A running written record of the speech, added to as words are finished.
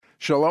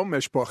Shalom,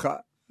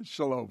 Mishpocha.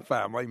 Shalom,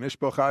 family.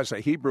 Mishpocha is a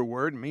Hebrew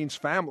word, means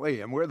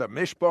family, and we're the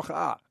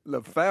Mishpocha,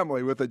 the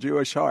family with a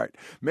Jewish heart,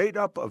 made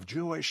up of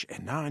Jewish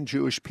and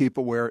non-Jewish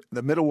people where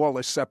the middle wall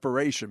is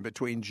separation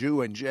between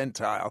Jew and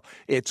Gentile.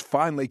 It's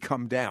finally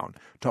come down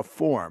to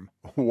form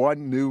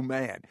one new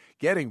man,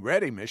 getting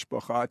ready,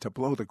 Mishpocha, to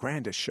blow the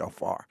grandest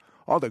shofar,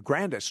 or the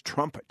grandest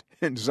trumpet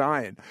in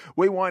Zion.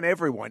 We want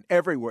everyone,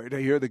 everywhere to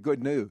hear the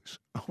good news.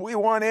 We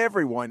want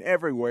everyone,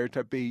 everywhere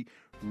to be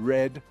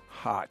red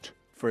hot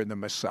for the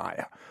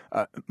Messiah.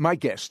 My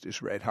guest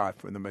is red hot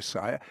for the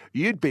Messiah.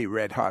 You'd be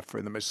red hot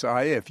for the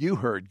Messiah if you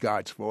heard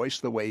God's voice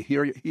the way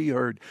he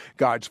heard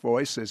God's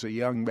voice as a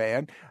young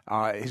man.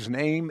 His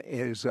name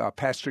is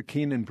Pastor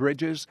Keenan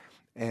Bridges,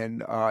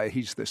 and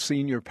he's the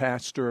senior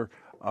pastor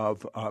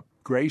of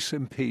Grace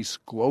and Peace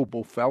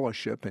Global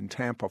Fellowship in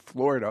Tampa,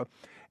 Florida.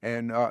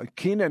 And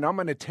Keenan, I'm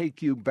going to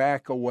take you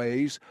back a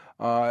ways.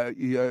 At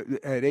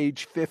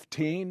age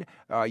 15,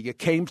 you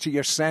came to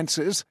your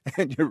senses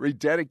and you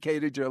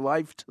rededicated your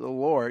life to the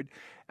Lord.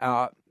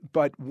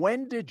 But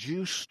when did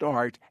you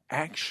start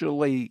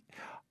actually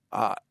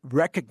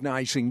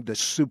recognizing the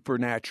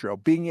supernatural,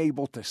 being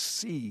able to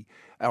see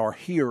or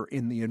hear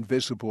in the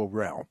invisible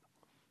realm?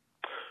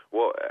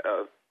 Well,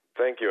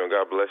 thank you, and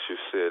God bless you,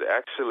 Sid.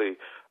 Actually,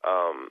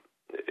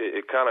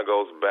 it kind of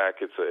goes back.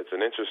 It's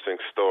an interesting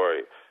story.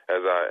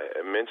 As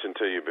I mentioned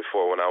to you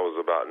before, when I was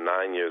about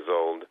 9 years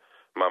old,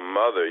 my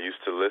mother used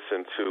to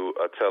listen to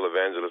a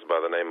televangelist by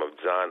the name of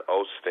John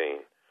Osteen,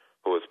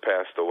 who has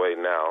passed away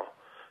now.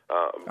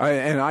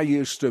 And I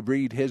used to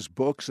read his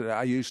books, and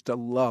I used to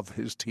love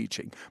his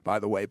teaching, by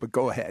the way, but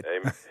go ahead.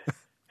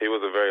 He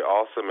was a very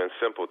awesome and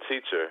simple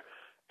teacher,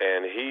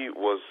 and he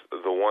was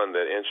the one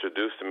that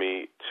introduced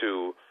me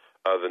to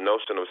the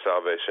notion of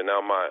salvation.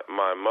 Now,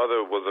 my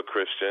mother was a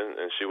Christian,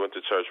 and she went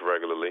to church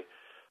regularly,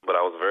 but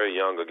I was very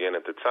young again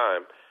at the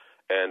time.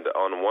 And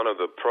on one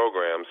of the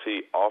programs,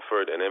 he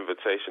offered an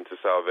invitation to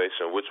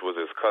salvation, which was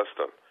his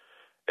custom,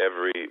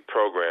 every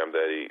program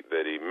that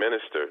he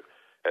ministered.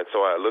 And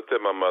so I looked at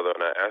my mother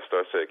and I asked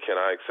her, I said,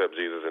 "Can I accept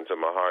Jesus into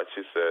my heart?"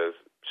 She says,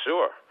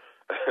 "Sure."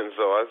 And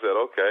so I said,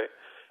 "Okay."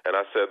 And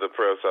I said the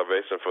prayer of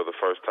salvation for the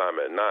first time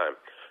at 9.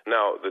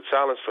 Now, the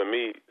challenge for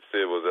me,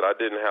 Sid, was that I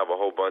didn't have a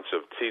whole bunch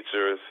of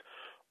teachers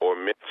or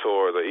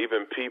mentors or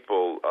even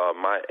people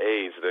my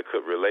age that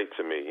could relate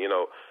to me. You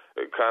know,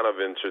 kind of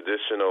in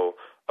traditional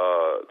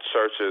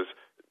churches,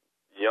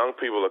 young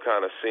people are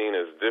kind of seen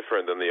as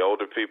different than the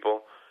older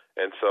people,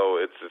 and so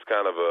it's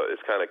kind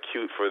of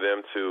cute for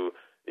them to,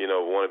 you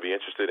know, want to be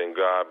interested in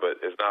God, but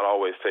it's not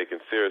always taken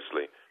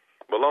seriously.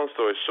 But long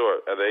story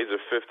short, at the age of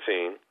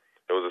 15,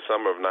 it was the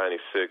summer of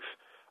 '96,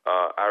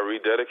 I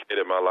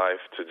rededicated my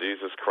life to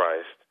Jesus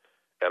Christ,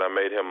 and I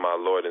made him my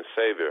Lord and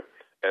Savior.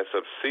 And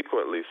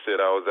subsequently, Sid,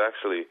 I was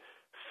actually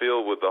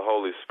filled with the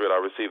Holy Spirit. I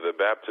received the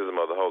baptism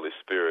of the Holy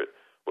Spirit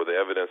with the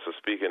evidence of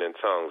speaking in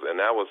tongues, and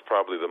that was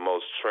probably the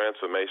most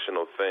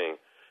transformational thing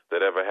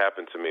that ever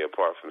happened to me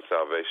apart from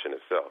salvation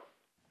itself.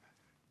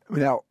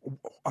 Now,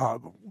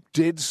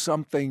 did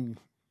something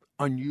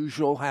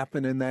unusual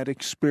happen in that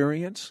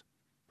experience?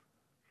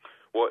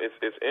 Well,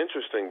 it's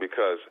interesting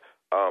because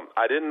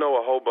I didn't know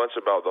a whole bunch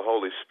about the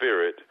Holy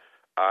Spirit.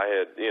 I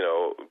had,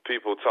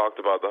 people talked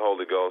about the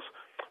Holy Ghost,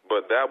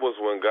 but that was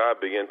when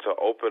God began to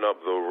open up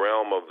the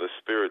realm of the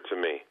Spirit to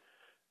me.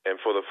 And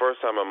for the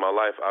first time in my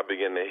life, I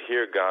began to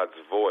hear God's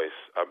voice.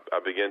 I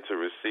began to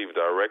receive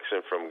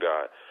direction from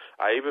God.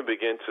 I even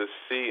began to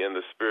see in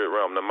the spirit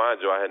realm. Now,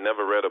 mind you, I had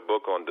never read a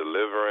book on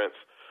deliverance.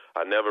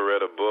 I never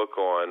read a book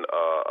on,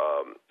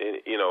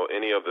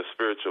 any of the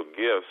spiritual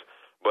gifts.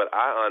 But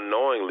I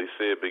unknowingly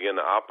began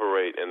to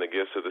operate in the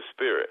gifts of the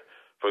Spirit.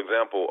 For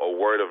example, a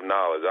word of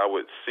knowledge. I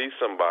would see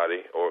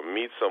somebody or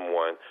meet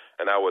someone,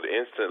 and I would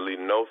instantly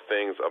know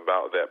things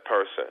about that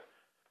person.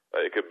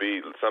 It could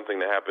be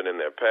something that happened in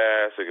their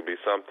past. It could be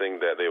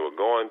something that they were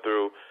going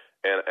through.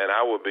 And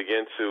I would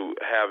begin to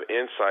have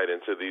insight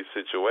into these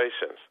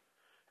situations.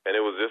 And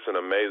it was just an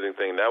amazing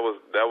thing. That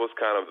was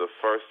kind of the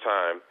first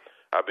time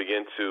I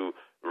began to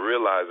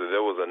realize that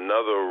there was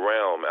another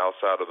realm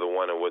outside of the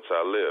one in which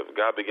I live.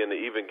 God began to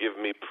even give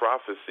me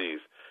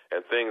prophecies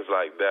and things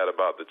like that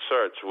about the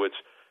church, which,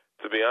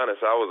 to be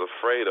honest, I was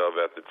afraid of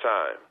at the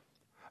time.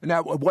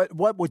 Now,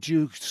 what would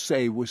you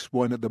say was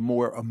one of the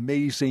more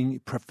amazing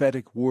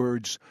prophetic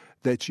words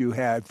that you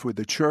had for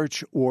the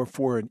church or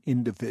for an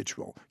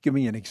individual? Give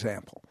me an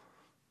example.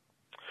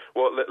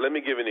 Well, let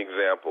me give an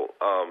example.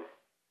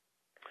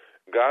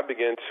 God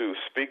began to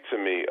speak to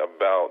me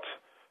about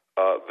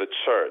the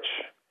church,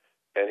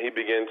 and he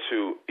began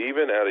to,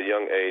 even at a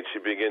young age, he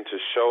began to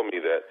show me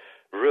that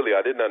really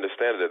I didn't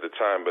understand it at the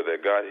time, but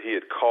that God, he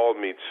had called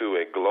me to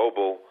a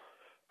global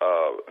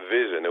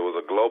vision. It was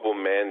a global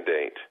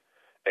mandate.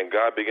 And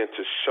God began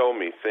to show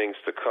me things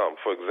to come.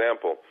 For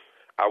example,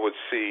 I would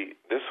see,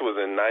 this was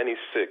in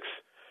 '96.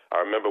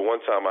 I remember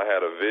one time I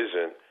had a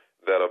vision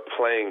that a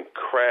plane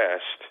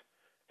crashed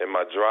in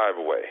my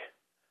driveway.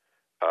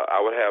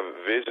 I would have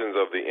visions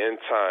of the end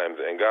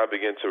times, and God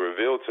began to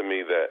reveal to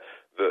me that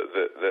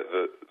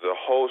the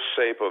whole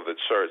shape of the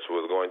church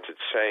was going to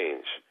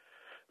change.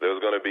 There was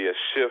going to be a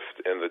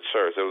shift in the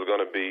church. There was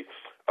going to be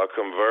a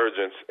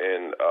convergence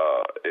in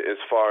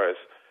as far as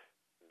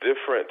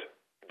different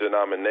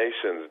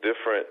denominations,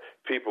 different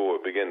people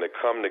would begin to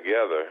come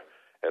together,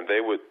 and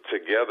they would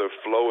together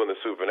flow in the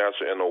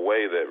supernatural in a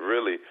way that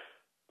really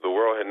the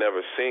world had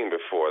never seen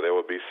before. There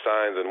would be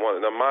signs and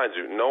wonders. Now, mind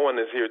you, no one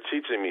is here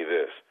teaching me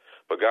this,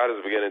 but God is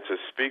beginning to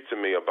speak to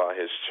me about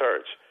his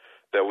church,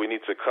 that we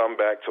need to come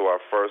back to our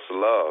first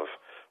love.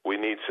 We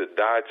need to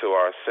die to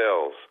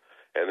ourselves,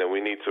 and then we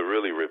need to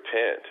really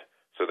repent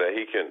so that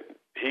he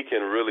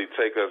can really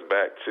take us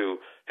back to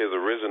his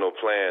original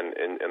plan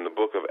in the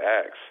book of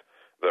Acts,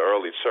 the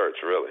early church,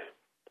 really.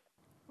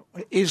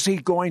 Is he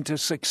going to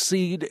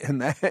succeed in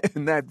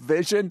that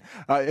vision?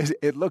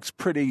 It looks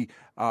pretty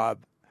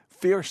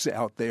fierce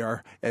out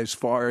there as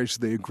far as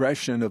the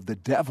aggression of the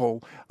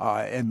devil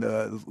and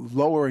the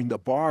lowering the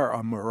bar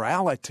on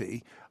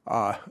morality.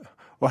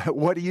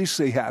 What do you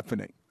see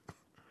happening?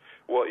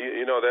 Well,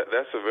 you know,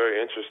 that's a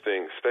very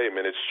interesting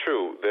statement. It's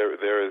true.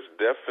 There is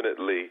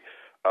definitely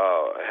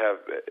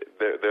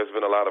there's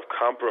been a lot of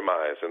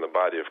compromise in the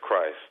body of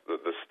Christ,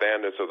 the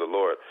standards of the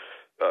Lord.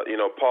 You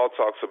know, Paul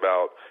talks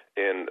about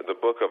in the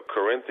book of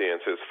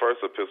Corinthians, his first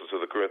epistle to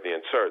the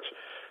Corinthian church,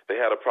 they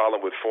had a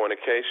problem with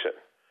fornication.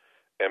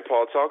 And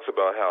Paul talks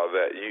about how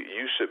that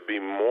you should be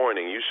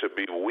mourning, you should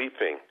be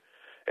weeping,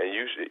 and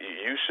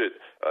you should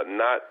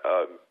not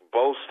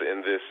boast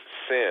in this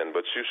sin,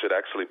 but you should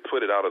actually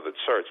put it out of the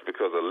church,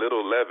 because a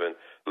little leaven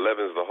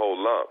leavens the whole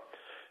lump.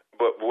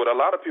 But what a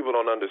lot of people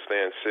don't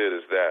understand, Sid,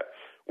 is that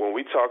when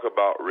we talk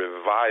about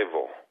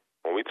revival,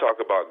 when we talk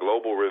about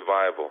global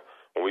revival,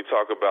 when we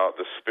talk about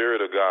the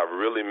Spirit of God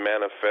really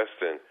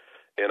manifesting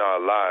in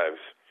our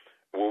lives,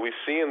 what we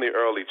see in the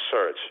early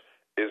church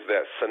is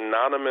that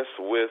synonymous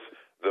with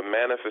the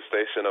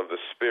manifestation of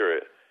the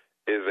Spirit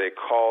is a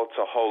call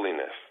to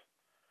holiness.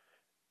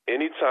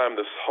 Anytime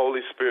the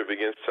Holy Spirit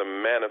begins to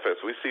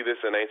manifest, we see this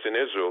in ancient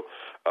Israel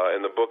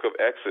in the book of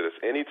Exodus.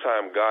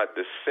 Anytime God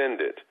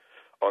descended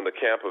on the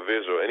camp of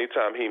Israel,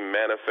 anytime he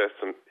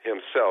manifests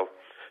himself,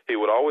 he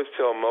would always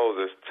tell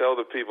Moses, tell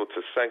the people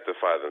to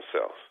sanctify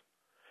themselves.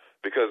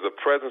 Because the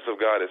presence of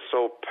God is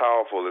so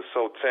powerful, it's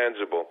so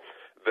tangible,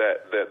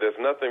 that there's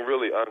nothing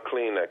really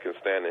unclean that can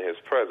stand in his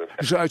presence.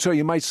 So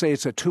you might say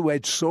it's a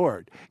two-edged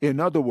sword. In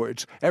other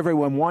words,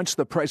 everyone wants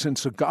the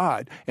presence of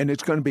God, and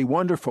it's going to be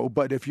wonderful,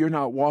 but if you're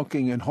not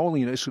walking in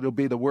holiness, it'll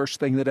be the worst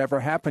thing that ever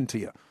happened to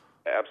you.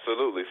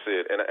 Absolutely,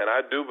 Sid. And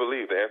I do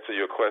believe, to answer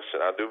your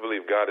question, I do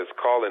believe God is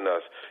calling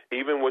us,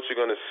 even what you're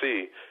going to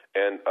see,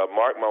 and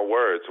mark my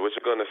words, what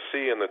you're going to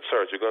see in the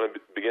church, you're going to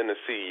begin to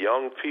see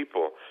young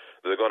people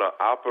that are going to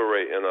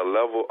operate in a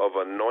level of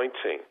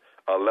anointing,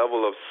 a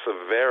level of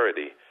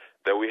severity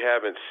that we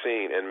haven't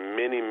seen in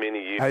many,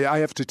 many years. I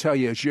have to tell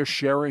you, as you're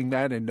sharing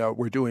that, and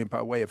we're doing it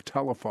by way of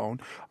telephone,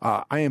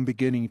 I am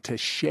beginning to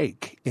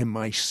shake in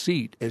my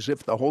seat as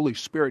if the Holy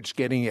Spirit's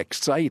getting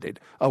excited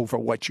over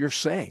what you're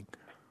saying.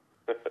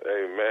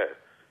 Amen.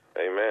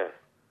 Amen.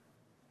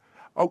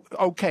 Oh,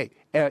 okay.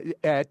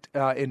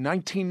 In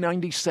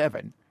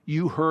 1997,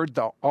 you heard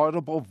the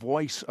audible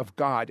voice of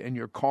God in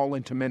your call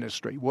into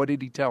ministry. What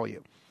did he tell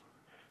you?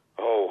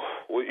 Oh,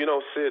 well, you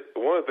know, Sid,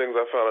 one of the things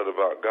I found out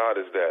about God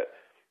is that,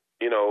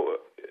 you know,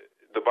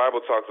 the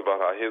Bible talks about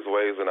how his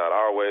ways are not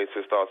our ways,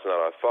 his thoughts are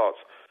not our thoughts.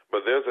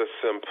 But there's a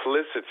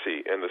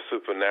simplicity in the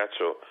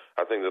supernatural,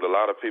 I think, that a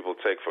lot of people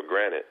take for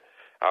granted.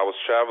 I was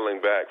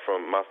traveling back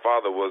from, my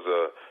father was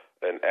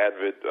an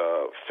avid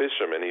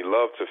fisherman. He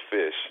loved to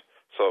fish.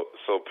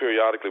 So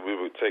periodically we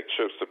would take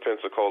trips to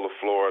Pensacola,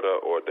 Florida,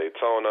 or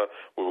Daytona.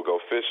 We would go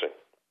fishing.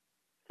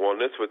 Well, on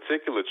this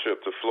particular trip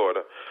to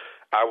Florida,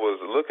 I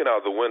was looking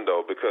out the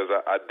window because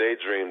I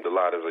daydreamed a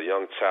lot as a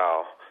young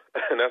child.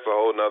 And that's a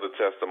whole nother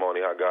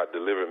testimony how God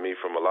delivered me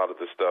from a lot of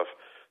the stuff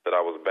that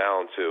I was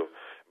bound to.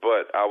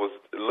 But I was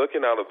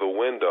looking out of the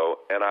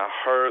window, and I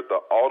heard the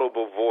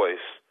audible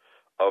voice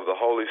of the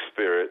Holy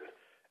Spirit,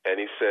 and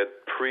he said,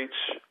 "Preach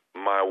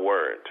my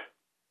word."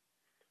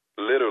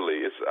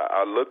 Literally,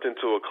 I looked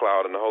into a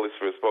cloud, and the Holy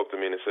Spirit spoke to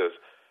me, and it says,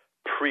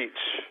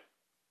 "Preach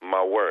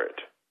my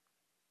word."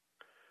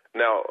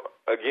 Now,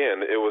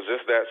 again, it was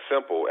just that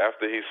simple.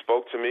 After he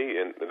spoke to me,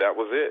 and that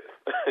was it.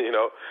 You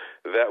know,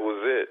 that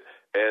was it.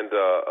 And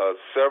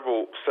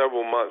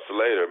several months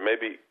later,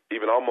 maybe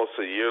even almost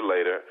a year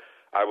later,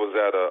 I was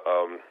at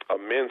a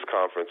men's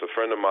conference. A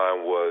friend of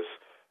mine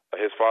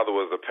his father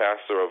was the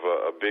pastor of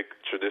a big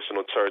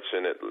traditional church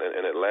in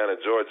Atlanta,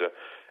 Georgia.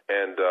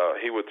 And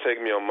he would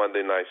take me on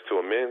Monday nights to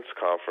a men's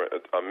conference,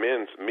 a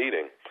men's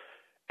meeting.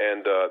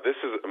 And this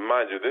is,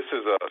 mind you, this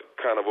is a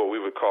kind of what we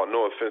would call,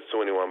 no offense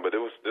to anyone, but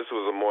this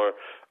was a more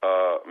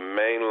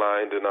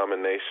mainline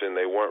denomination.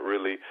 They weren't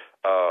really,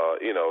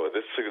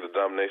 this particular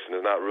denomination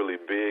is not really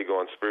big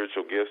on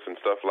spiritual gifts and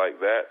stuff like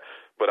that.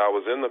 But I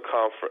was in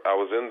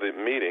the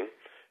meeting,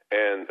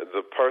 and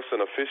the person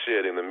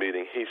officiating the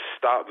meeting, he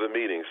stopped the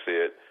meeting,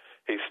 Sid.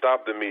 He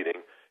stopped the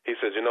meeting. He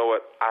said, "You know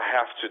what? I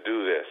have to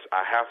do this.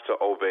 I have to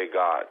obey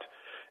God."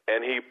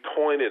 And he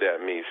pointed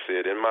at me,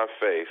 Sid, in my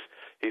face.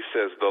 He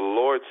says, "The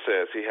Lord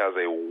says he has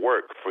a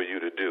work for you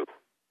to do."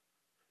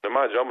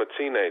 mind you, I'm a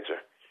teenager.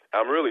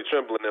 I'm really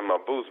trembling in my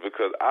boots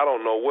because I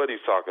don't know what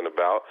he's talking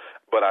about,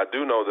 but I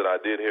do know that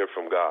I did hear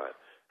from God.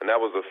 And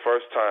that was the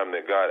first time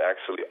that God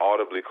actually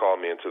audibly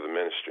called me into the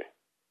ministry.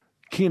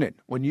 Keenan,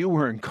 when you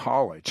were in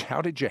college,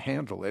 how did you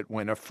handle it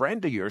when a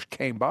friend of yours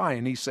came by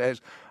and he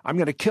says, I'm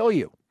going to kill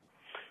you?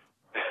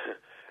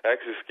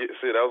 Actually,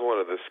 see, that was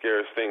one of the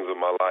scariest things of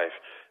my life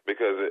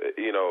because,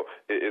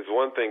 it's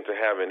one thing to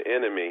have an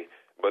enemy,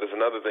 but it's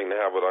another thing to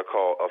have what I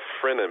call a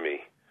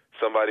frenemy,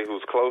 somebody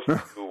who's close to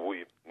who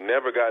we've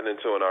never gotten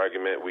into an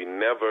argument. We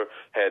never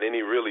had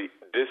any really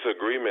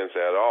disagreements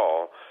at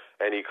all.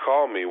 And he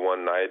called me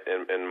one night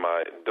in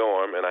my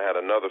dorm, and I had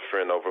another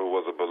friend over who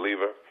was a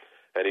believer,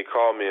 and he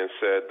called me and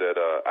said that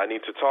I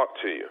need to talk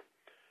to you.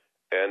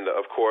 And,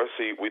 of course,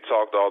 we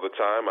talked all the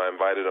time. I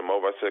invited him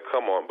over. I said,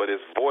 come on. But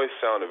his voice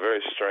sounded very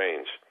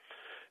strange.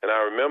 And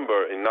I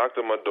remember he knocked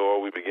on my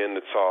door. We began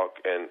to talk.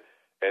 And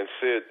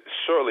Sid,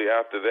 shortly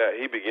after that,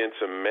 he began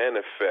to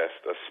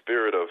manifest a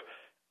spirit of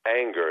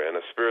anger and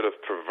a spirit of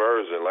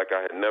perversion like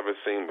I had never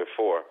seen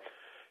before.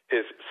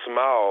 His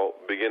smile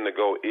began to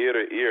go ear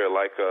to ear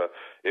like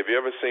if you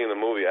ever seen the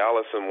movie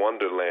Alice in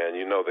Wonderland,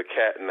 the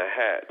Cat in the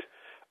Hat.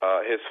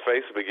 His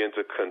face began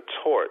to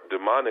contort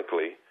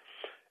demonically.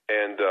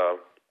 And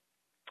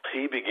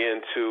he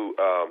began to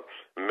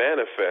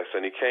manifest,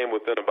 and he came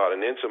within about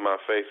an inch of my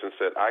face and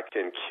said, I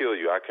can kill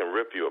you. I can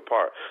rip you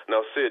apart.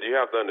 Now, Sid, you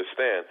have to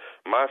understand,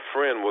 my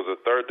friend was a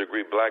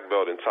third-degree black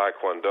belt in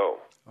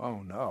Taekwondo.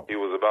 Oh, no. He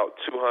was about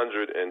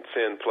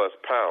 210-plus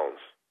pounds.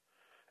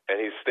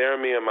 And he's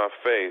staring me in my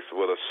face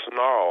with a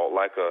snarl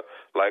like a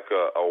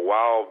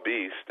wild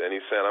beast, and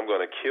he's saying, I'm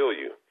going to kill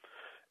you.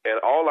 And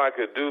all I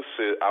could do,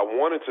 Sid, I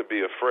wanted to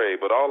be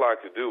afraid, but all I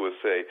could do was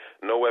say,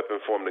 no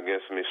weapon formed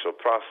against me shall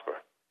prosper.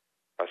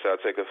 I said,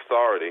 I take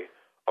authority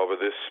over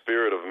this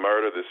spirit of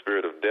murder, this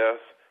spirit of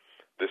death,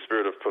 this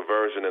spirit of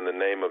perversion in the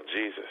name of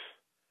Jesus.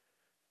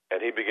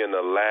 And he began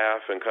to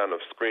laugh and kind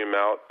of scream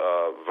out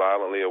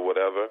violently or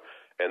whatever.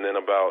 And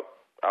then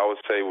about, I would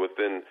say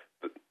within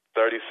 30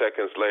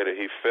 seconds later,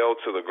 he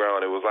fell to the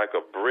ground. It was like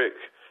a brick,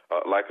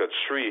 like a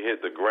tree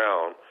hit the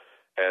ground,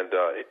 and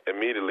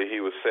immediately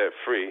he was set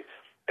free.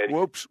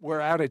 Whoops,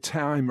 we're out of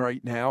time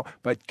right now.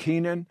 But,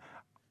 Keenan,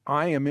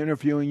 I am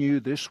interviewing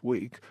you this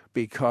week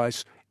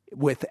because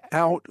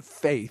without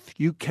faith,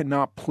 you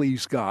cannot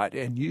please God.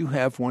 And you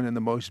have one of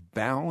the most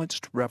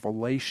balanced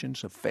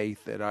revelations of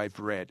faith that I've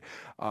read.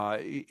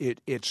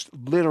 It's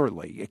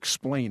literally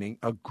explaining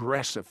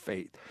aggressive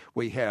faith.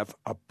 We have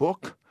a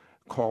book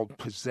called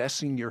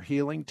Possessing Your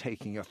Healing,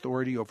 Taking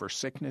Authority Over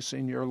Sickness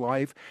in Your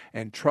Life.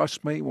 And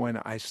trust me when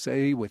I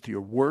say with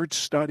your word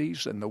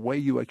studies and the way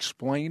you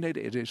explain it,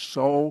 it is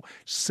so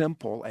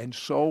simple and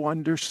so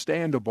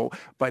understandable.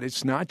 But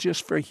it's not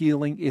just for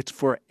healing, it's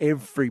for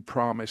every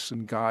promise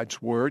in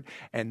God's Word.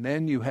 And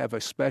then you have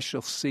a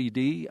special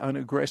CD on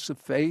aggressive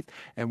faith,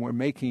 and we're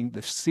making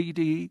the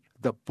CD,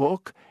 the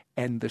book,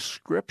 and the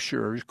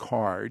scripture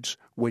cards,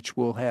 which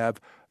will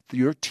have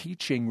your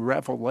teaching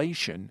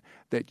revelation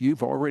that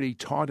you've already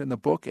taught in the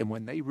book. And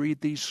when they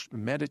read these,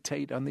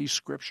 meditate on these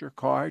scripture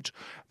cards,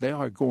 they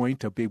are going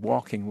to be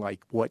walking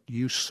like what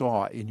you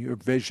saw in your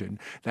vision,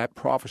 that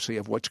prophecy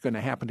of what's going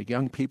to happen to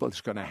young people.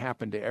 It's going to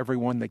happen to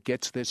everyone that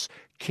gets this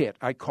kit.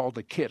 I call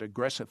the kit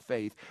Aggressive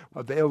Faith,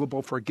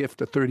 available for a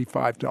gift of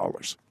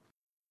 $35.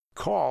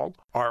 Call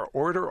our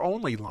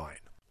order-only line,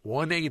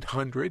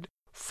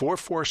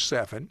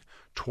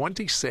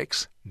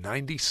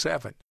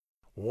 1-800-447-2697.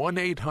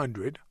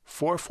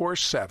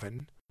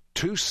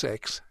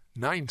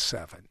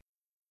 1-800-447-2697.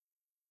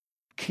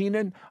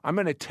 Keenan, I'm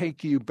going to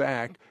take you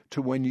back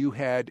to when you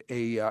had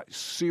a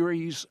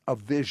series of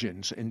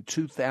visions in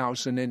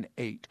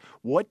 2008.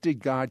 What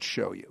did God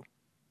show you?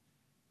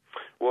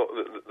 Well,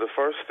 the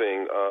first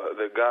thing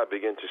that God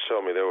began to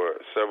show me, there were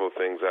several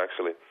things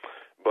actually,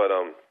 but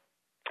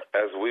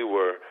as we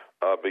were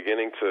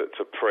beginning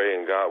to pray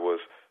and God was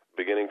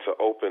beginning to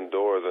open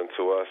doors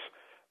unto us,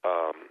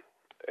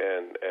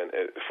 and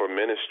for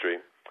ministry,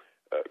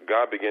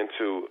 God began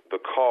the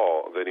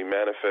call that he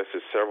manifested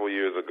several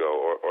years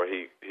ago, or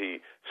he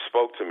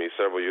spoke to me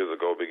several years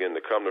ago, began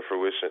to come to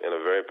fruition in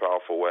a very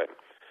powerful way.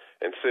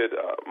 And Sid,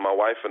 my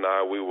wife and I,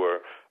 we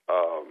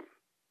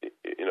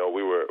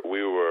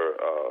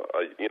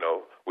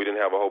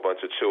didn't have a whole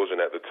bunch of children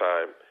at the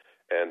time,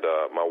 and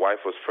my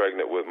wife was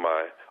pregnant with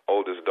my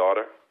oldest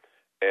daughter.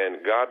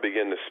 And God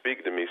began to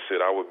speak to me, Sid.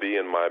 I would be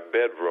in my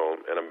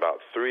bedroom, and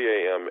about 3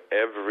 a.m.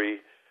 every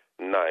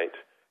night,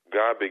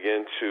 God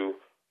began to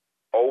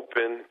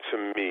open to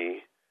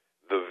me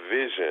the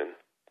vision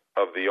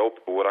of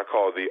what I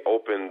call the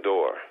open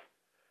door.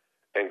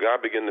 And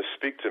God began to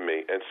speak to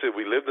me. And Sid,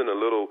 we lived in a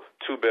little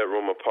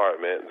 2-bedroom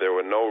apartment. There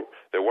weren't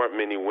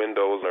many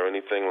windows or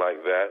anything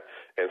like that.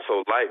 And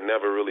so light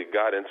never really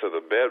got into the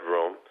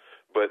bedroom.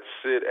 But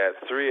Sid, at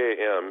 3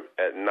 a.m.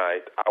 at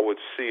night, I would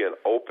see an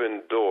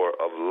open door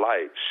of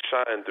light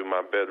shine through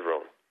my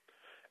bedroom.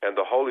 And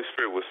the Holy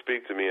Spirit would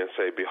speak to me and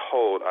say,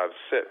 behold, I've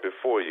set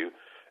before you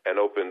an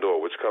open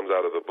door, which comes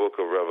out of the book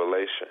of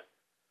Revelation.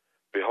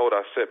 Behold,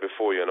 I set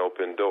before you an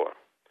open door.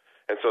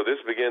 And so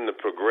this began to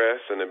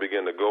progress, and it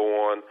began to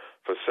go on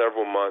for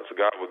several months.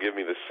 God would give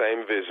me the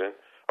same vision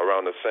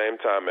around the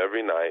same time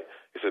every night.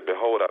 He said,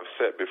 behold, I've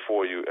set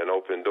before you an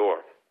open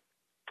door.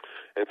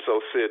 And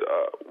so, Sid,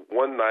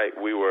 one night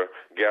we were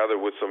gathered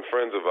with some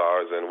friends of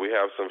ours, and we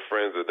have some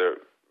friends that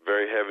they're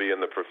very heavy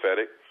in the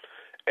prophetic.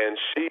 And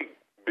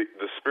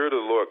the Spirit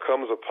of the Lord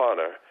comes upon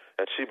her,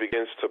 and she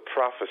begins to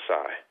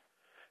prophesy.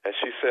 And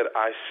she said,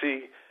 I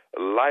see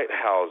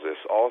lighthouses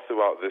all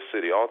throughout this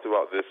city, all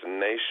throughout this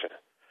nation.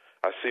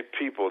 I see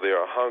people, they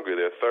are hungry,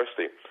 they're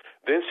thirsty.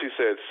 Then she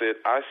said,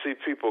 Sid, I see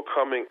people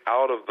coming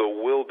out of the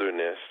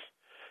wilderness.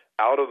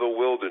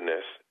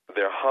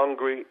 They're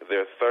hungry,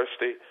 they're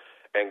thirsty,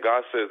 and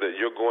God says that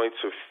you're going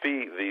to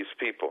feed these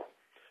people.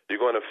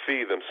 You're going to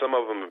feed them. Some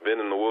of them have been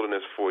in the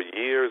wilderness for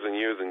years and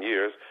years and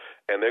years,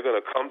 and they're going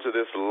to come to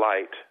this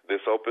light,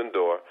 this open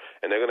door,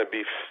 and they're going to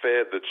be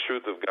fed the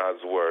truth of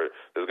God's word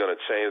that's going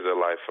to change their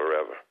life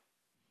forever.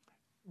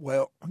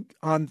 Well,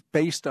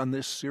 based on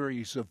this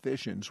series of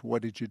visions,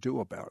 what did you do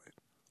about it?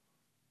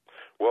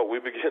 Well, we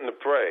begin to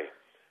pray.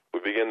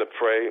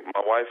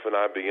 My wife and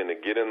I begin to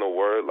get in the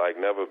word like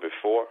never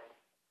before.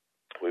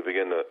 We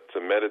begin to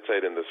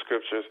meditate in the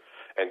scriptures,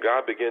 and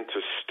God began to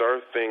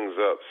stir things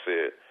up,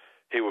 Sid.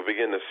 He would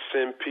begin to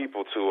send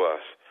people to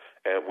us,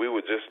 and we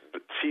would just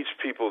teach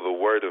people the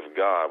word of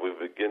God. We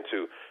would begin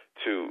to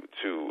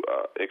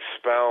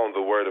expound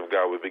the word of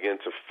God. We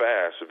begin to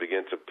fast. We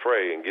begin to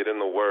pray and get in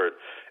the word.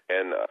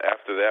 And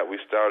after that, we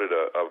started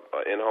a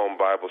in-home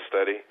Bible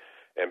study,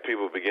 and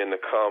people began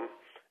to come.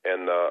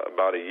 And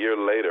about a year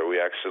later, we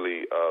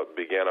actually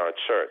began our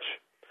church.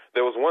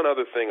 There was one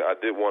other thing I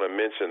did want to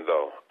mention,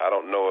 though. I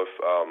don't know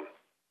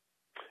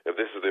if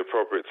this is the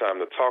appropriate time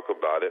to talk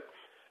about it,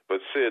 but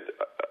Sid,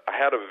 I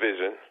had a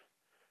vision.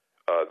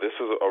 This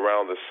is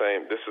around the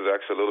same. This is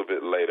actually a little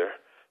bit later,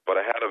 but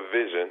I had a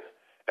vision,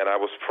 and I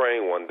was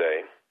praying one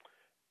day,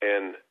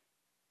 and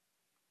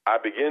I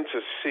began to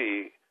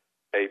see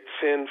a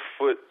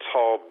 10-foot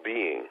tall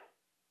being.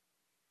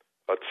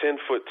 A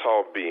 10-foot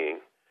tall being.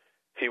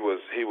 He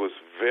was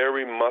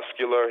very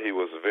muscular. He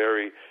was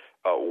very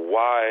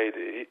wide,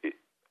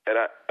 and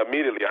I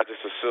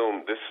just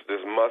assumed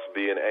this must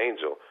be an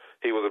angel.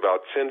 He was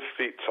about 10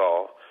 feet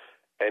tall,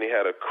 and he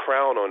had a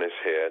crown on his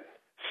head,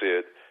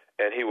 Sid,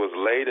 and he was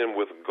laden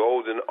with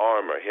golden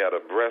armor. He had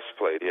a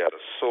breastplate, he had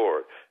a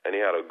sword, and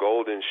he had a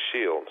golden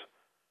shield.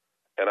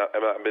 And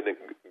I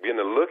began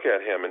to look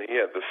at him, and he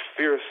had the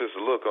fiercest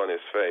look on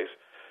his face.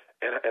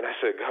 And I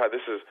said, God,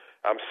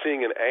 I'm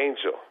seeing an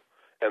angel.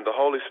 And the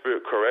Holy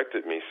Spirit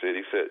corrected me, Sid.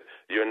 He said,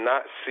 you're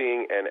not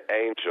seeing an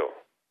angel.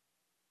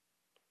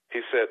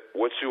 He said,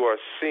 what you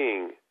are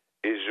seeing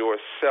is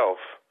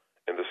yourself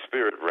in the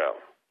spirit realm.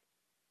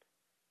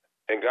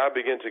 And God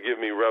began to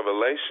give me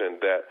revelation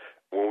that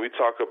when we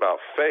talk about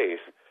faith,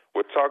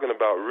 we're talking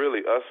about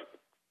really us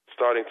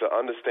starting to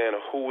understand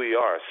who we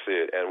are,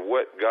 Sid, and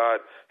what God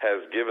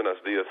has given us,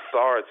 the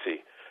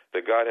authority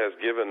that God has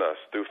given us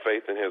through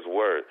faith in his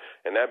word.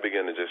 And that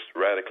began to just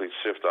radically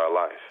shift our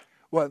life.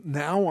 Well,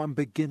 now I'm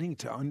beginning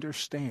to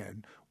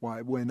understand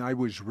why when I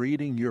was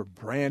reading your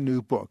brand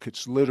new book,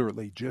 it's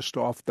literally just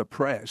off the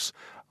press,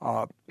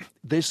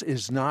 this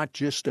is not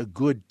just a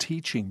good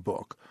teaching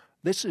book.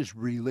 This is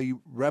really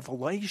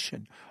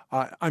revelation.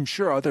 I'm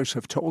sure others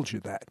have told you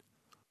that.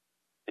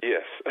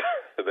 Yes,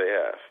 they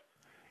have.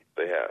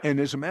 They have. And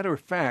as a matter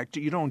of fact,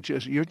 you're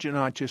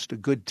not just a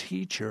good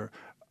teacher.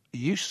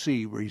 You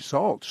see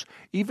results,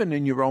 even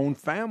in your own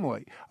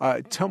family.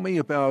 Tell me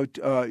about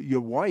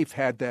your wife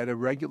had that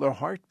irregular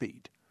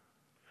heartbeat.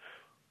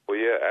 Well,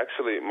 yeah,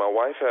 actually, my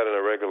wife had an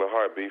irregular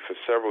heartbeat for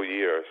several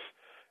years.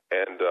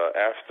 And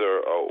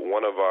after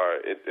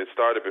it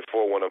started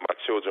before one of my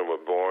children were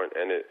born,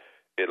 and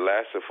it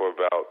lasted for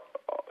about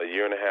a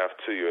year and a half,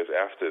 2 years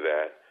after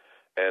that.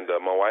 And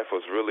my wife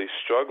was really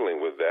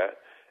struggling with that.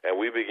 And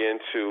we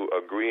began to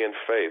agree in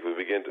faith. We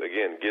began to,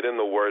 again, get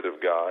in the Word of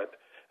God,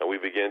 and we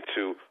begin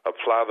to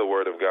apply the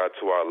Word of God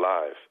to our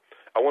lives.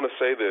 I want to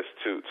say this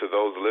to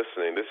those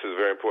listening. This is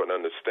very important to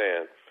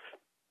understand.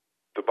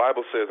 The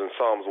Bible says in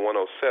Psalms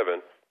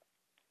 107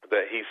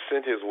 that he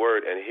sent his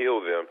word and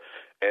healed them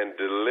and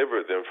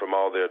delivered them from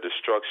all their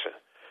destruction.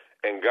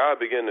 And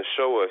God began to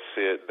show us,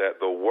 Sid,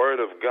 that the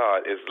Word of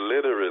God is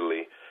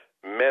literally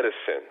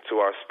medicine to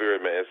our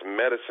spirit, man. It's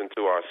medicine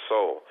to our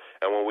soul.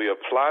 And when we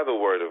apply the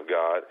Word of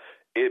God,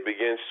 it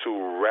begins to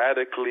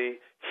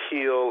radically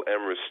heal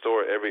and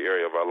restore every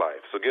area of our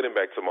life. So getting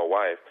back to my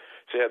wife,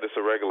 she had this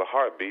irregular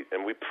heartbeat,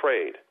 and we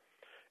prayed.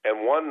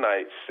 And one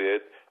night,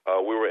 Sid,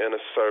 we were in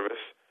a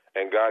service,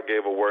 and God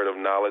gave a word of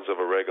knowledge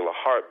of a regular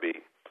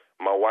heartbeat.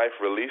 My wife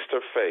released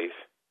her faith,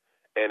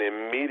 and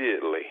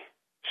immediately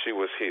she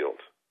was healed.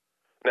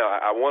 Now,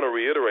 I want to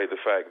reiterate the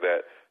fact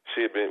that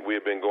we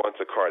had been going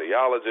to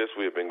cardiologists,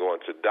 we had been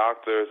going to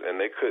doctors, and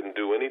they couldn't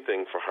do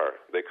anything for her.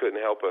 They couldn't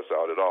help us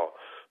out at all.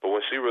 But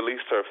when she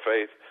released her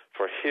faith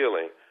for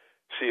healing,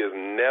 she has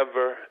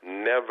never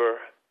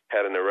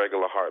had an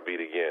irregular heartbeat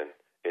again,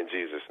 in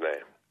Jesus'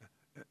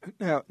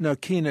 name. Now,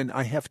 Keenan,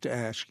 I have to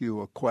ask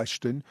you a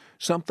question,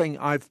 something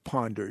I've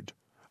pondered.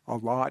 a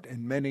lot,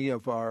 and many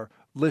of our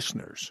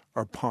listeners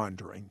are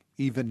pondering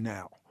even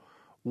now.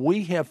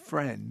 We have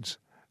friends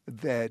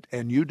that,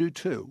 and you do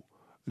too,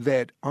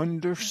 that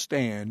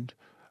understand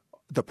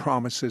the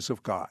promises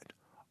of God,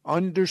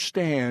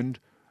 understand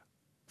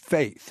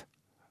faith,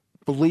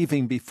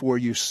 believing before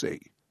you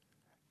see,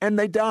 and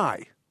they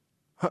die.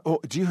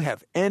 Do you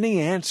have any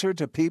answer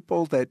to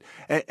people that,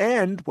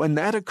 and when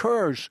that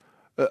occurs,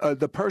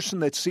 the person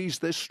that sees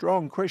this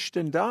strong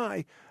Christian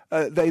die,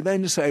 they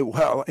then say,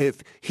 well,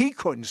 if he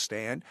couldn't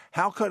stand,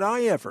 how could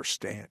I ever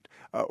stand?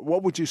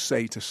 What would you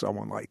say to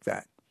someone like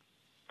that?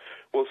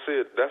 Well,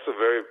 Sid, that's a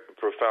very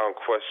profound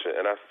question.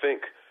 And I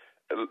think,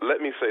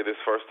 let me say this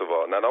first of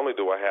all, not only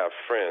do I have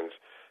friends,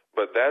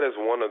 but that is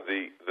one of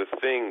the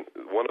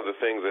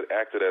things that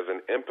acted as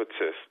an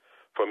impetus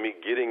for me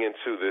getting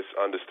into this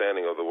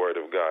understanding of the Word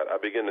of God. I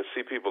began to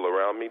see people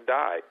around me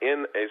die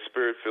in a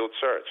Spirit-filled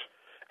church.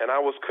 And I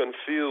was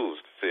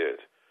confused,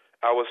 Sid.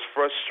 I was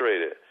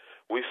frustrated.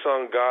 We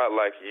sung God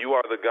like, you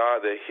are the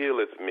God that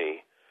healeth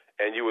me.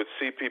 And you would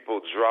see people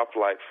drop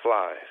like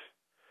flies.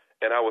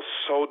 And I was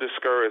so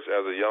discouraged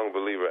as a young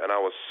believer, and I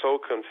was so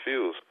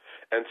confused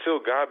until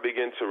God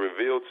began to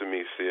reveal to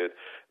me, Sid,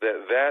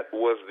 that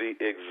was the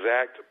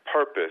exact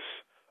purpose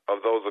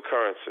of those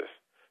occurrences,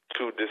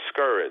 to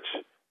discourage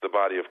the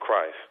body of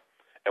Christ.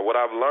 And what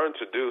I've learned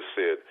to do,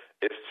 Sid,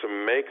 is to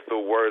make the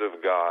Word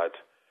of God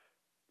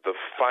the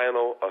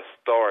final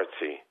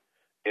authority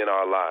in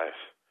our lives.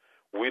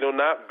 We do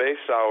not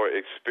base our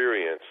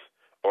experience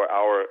or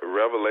our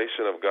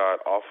revelation of God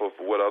off of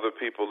what other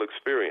people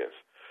experience.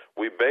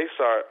 We base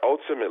our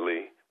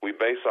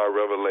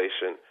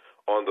revelation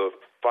on the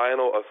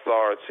final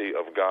authority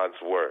of God's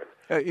Word.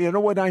 You know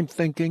what I'm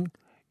thinking?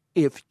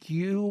 If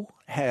you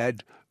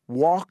had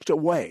walked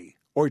away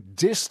or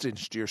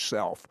distanced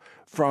yourself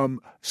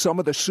from some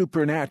of the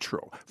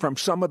supernatural, from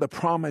some of the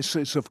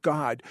promises of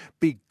God,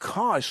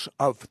 because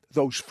of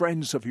those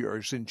friends of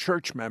yours and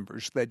church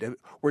members that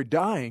were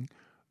dying,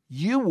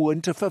 you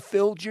wouldn't have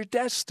fulfilled your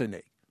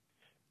destiny.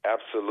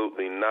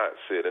 Absolutely not,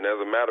 Sid. And as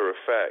a matter of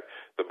fact,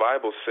 the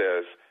Bible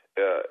says,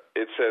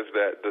 it says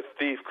that the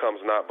thief comes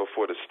not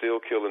before to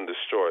steal, kill, and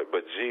destroy.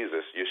 But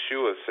Jesus,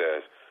 Yeshua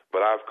says,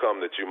 but I've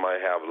come that you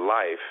might have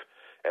life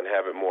and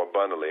have it more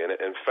abundantly. And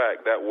in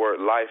fact, that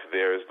word life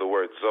there is the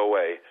word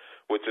Zoe,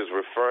 which is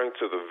referring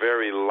to the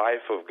very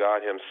life of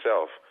God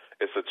himself.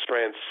 It's a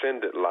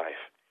transcendent life.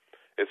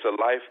 It's a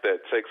life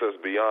that takes us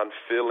beyond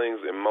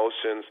feelings,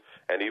 emotions,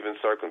 and even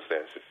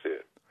circumstances,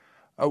 Sid.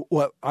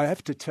 Well, I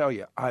have to tell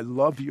you, I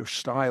love your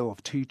style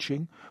of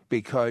teaching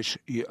because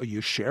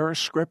you share a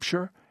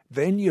scripture,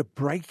 then you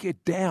break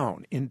it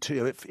down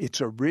into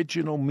its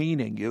original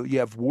meaning. You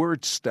have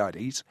word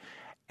studies,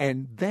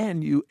 and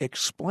then you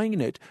explain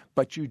it,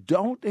 but you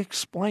don't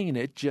explain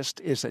it just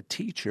as a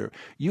teacher.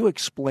 You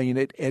explain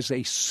it as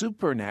a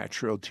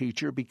supernatural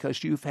teacher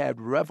because you've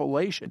had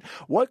revelation.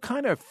 What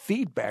kind of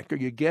feedback are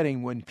you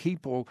getting when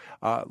people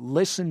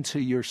listen to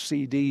your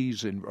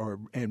CDs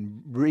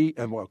and read?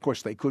 And well, of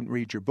course, they couldn't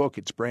read your book.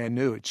 It's brand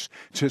new. It's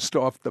just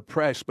off the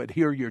press, but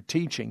hear your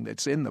teaching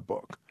that's in the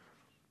book.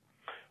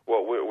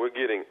 Well, we're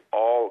getting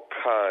all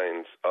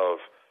kinds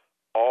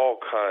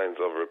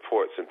of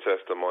reports and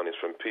testimonies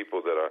from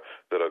people that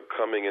are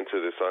coming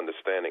into this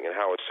understanding and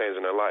how it's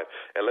changing their life.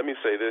 And let me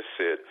say this,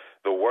 Sid,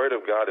 the Word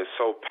of God is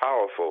so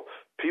powerful,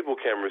 people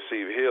can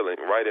receive healing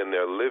right in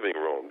their living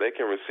room. They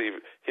can receive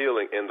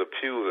healing in the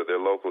pews of their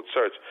local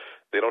church.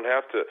 They don't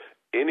have to,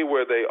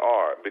 anywhere they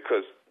are,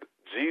 because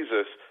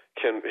Jesus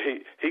can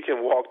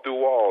walk through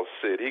walls,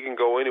 Sid. He can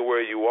go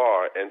anywhere you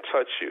are and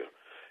touch you.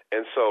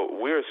 And so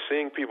we're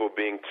seeing people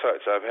being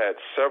touched. I've had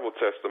several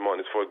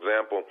testimonies. For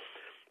example,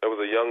 there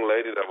was a young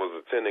lady that was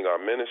attending our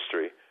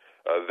ministry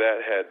that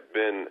had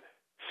been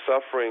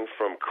suffering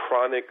from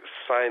chronic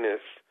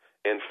sinus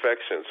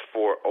infections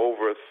for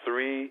over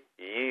 3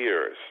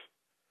 years.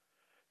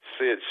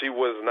 Sid, she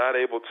was not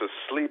able to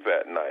sleep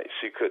at night.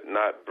 She could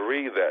not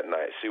breathe at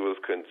night. She was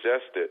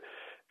congested.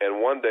 And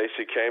one day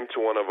she came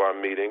to one of our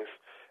meetings,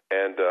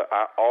 and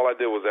all I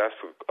did was ask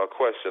a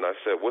question. I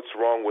said, "What's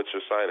wrong with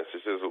your sinus?"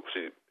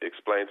 She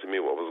explained to me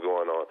what was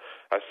going on.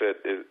 I said,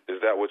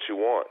 is that what you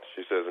want?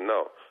 She says,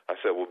 "No." I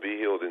said, "Well, be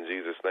healed in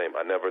Jesus' name."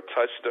 I never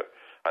touched her.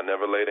 I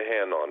never laid a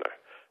hand on her.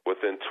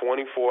 Within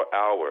 24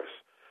 hours,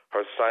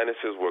 her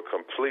sinuses were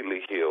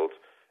completely healed,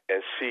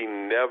 and she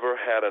never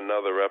had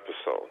another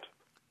episode.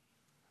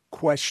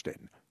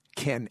 Question: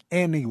 can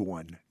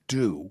anyone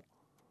do,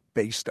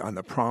 based on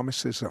the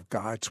promises of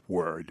God's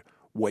Word,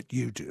 what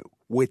you do,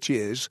 which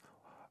is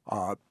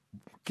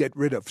get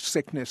rid of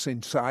sickness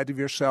inside of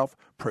yourself,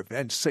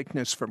 prevent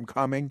sickness from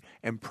coming,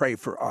 and pray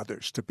for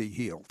others to be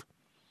healed?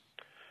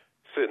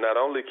 So not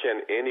only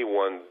can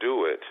anyone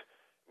do it,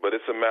 but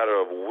it's a matter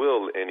of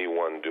will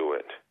anyone do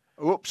it.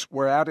 Oops,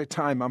 we're out of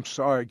time. I'm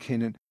sorry,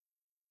 Keenan.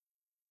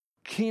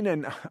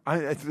 Keenan,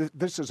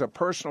 this is a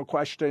personal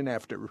question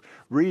after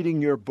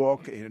reading your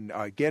book and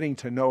getting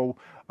to know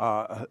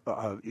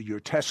your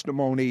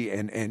testimony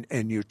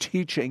and your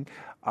teaching.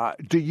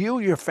 Do you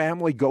or your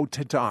family go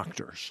to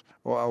doctors?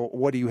 Well,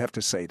 what do you have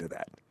to say to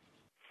that?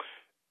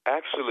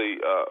 Actually,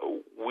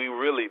 we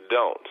really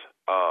don't.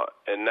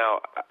 And now,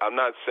 I'm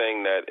not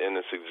saying that in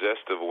a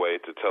suggestive way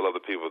to tell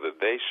other people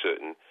that they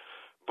shouldn't,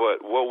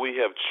 but what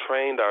we have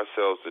trained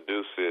ourselves to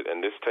do, Sid,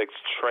 and this takes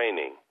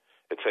training,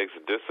 it takes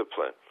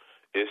discipline,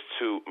 is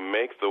to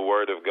make the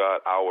Word of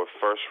God our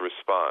first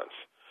response.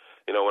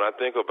 You know, when I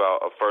think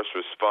about a first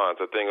response,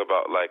 I think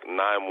about like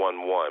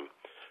 911.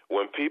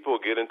 When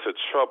people get into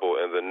trouble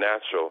in the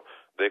natural,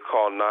 they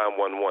call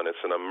 911.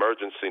 It's an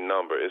emergency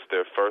number. It's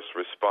their first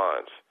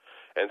response.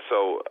 And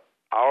so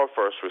our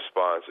first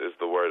response is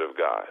the Word of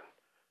God.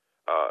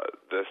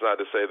 That's not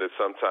to say that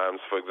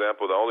sometimes, for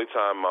example, the only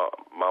time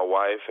my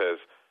wife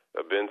has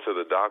been to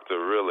the doctor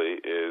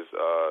really is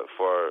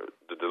for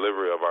the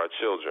delivery of our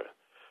children.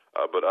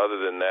 But other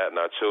than that, and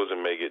our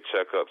children may get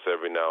checkups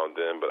every now and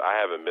then, but I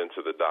haven't been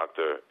to the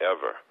doctor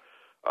ever.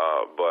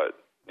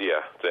 But,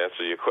 yeah, to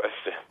answer your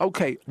question.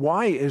 Okay,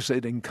 why is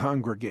it in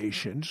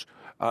congregations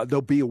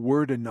there'll be a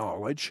word of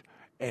knowledge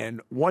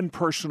and one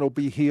person will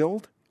be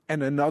healed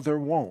and another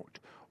won't?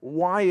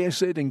 Why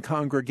is it in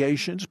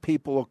congregations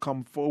people will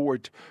come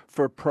forward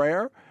for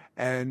prayer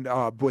and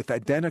with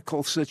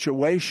identical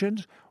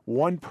situations,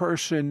 one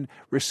person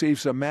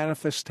receives a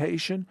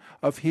manifestation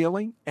of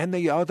healing and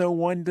the other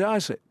one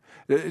doesn't?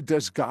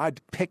 Does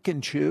God pick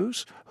and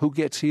choose who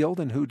gets healed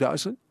and who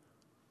doesn't?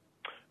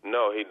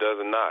 No, he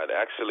does not.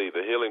 Actually,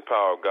 the healing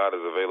power of God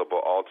is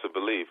available all to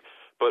believe.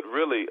 But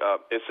really,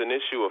 it's an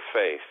issue of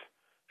faith.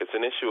 It's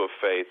an issue of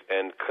faith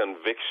and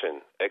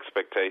conviction,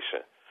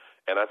 expectation.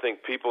 And I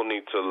think people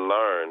need to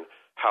learn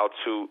how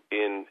to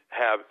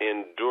have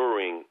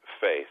enduring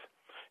faith.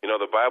 You know,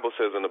 the Bible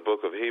says in the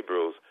book of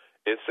Hebrews,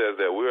 it says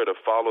that we are to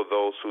follow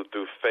those who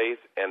through faith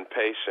and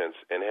patience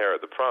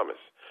inherit the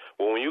promise.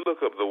 Well, when you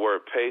look up the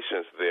word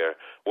patience there,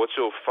 what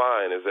you'll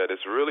find is that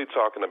it's really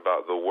talking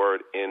about the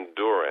word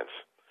endurance.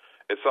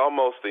 It's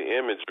almost the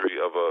imagery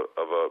of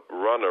a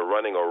runner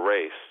running a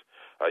race.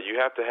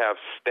 You have to have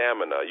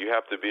stamina. You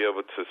have to be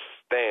able to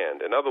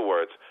stand. In other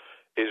words,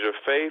 is your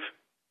faith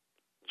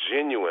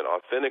genuine,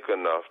 authentic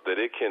enough that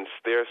it can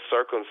stare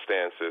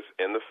circumstances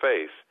in the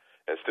face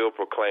and still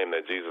proclaim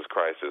that Jesus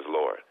Christ is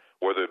Lord?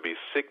 Whether it be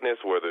sickness,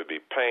 whether it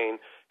be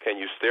pain, can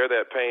you stare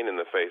that pain in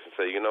the face and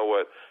say, you know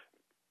what,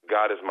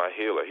 God is my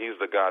healer. He's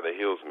the God that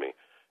heals me.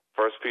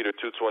 1 Peter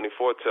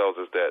 2:24 tells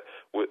us that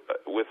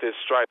with his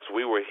stripes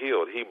we were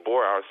healed. He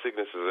bore our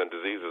sicknesses and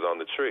diseases on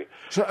the tree.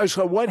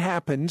 So what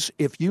happens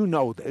if you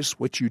know this,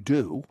 which you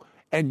do,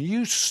 and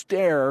you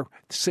stare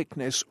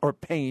sickness or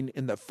pain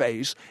in the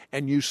face,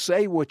 and you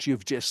say what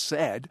you've just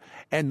said,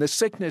 and the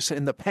sickness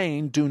and the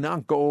pain do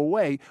not go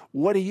away?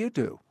 What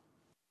do?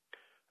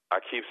 I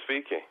keep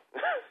speaking.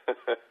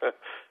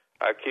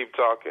 I keep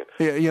talking.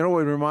 You know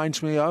what it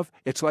reminds me of?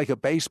 It's like a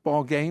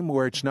baseball game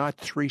where it's not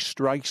 3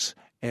 strikes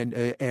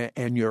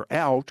and you're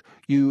out.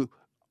 You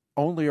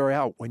only are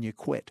out when you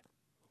quit.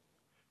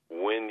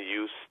 When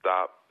you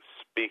stop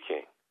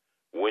speaking.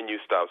 When you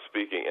stop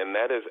speaking. And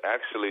that is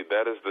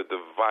the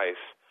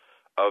device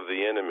of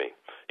the enemy.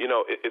 You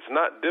know, it's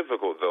not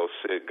difficult, though,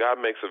 Sid. God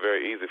makes it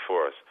very easy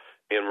for us.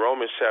 In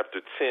Romans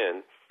chapter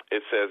 10,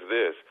 it says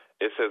this.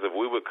 It says, if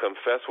we would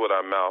confess with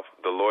our mouth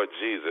the Lord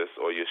Jesus,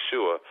 or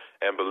Yeshua,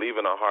 and believe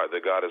in our heart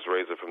that God has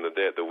raised him from the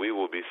dead, that we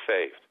will be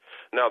saved.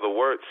 Now, the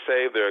word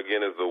save there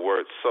again is the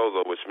word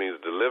sozo, which means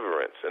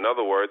deliverance. In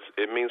other words,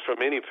 it means from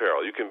any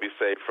peril. You can be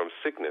saved from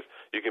sickness.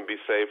 You can be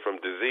saved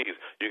from disease.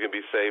 You can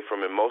be saved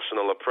from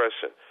emotional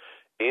oppression.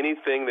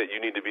 Anything that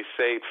you need to be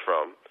saved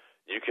from,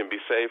 you can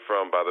be saved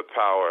from by the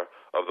power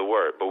of the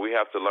word. But we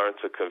have to learn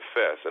to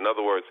confess. In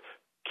other words,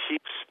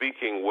 keep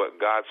speaking what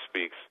God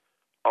speaks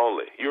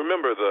only. You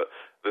remember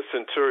the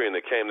centurion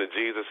that came to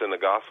Jesus in the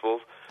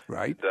Gospels?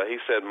 Right.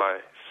 He said, my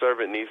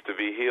servant needs to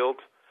be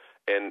healed.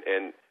 And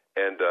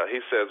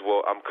he says,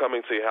 well, I'm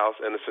coming to your house.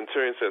 And the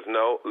centurion says,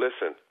 no,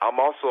 listen,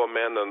 I'm also a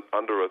man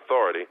under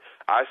authority.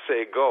 I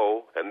say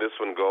go, and this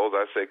one goes.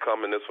 I say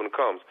come, and this one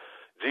comes.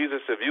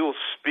 Jesus, if you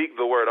will speak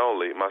the word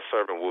only, my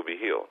servant will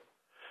be healed.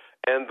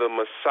 And the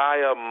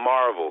Messiah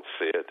marveled,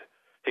 Sid.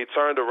 He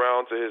turned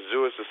around to his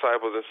Jewish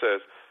disciples and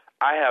says,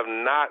 I have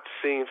not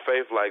seen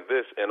faith like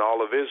this in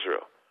all of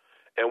Israel.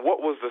 And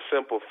what was the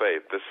simple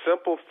faith? The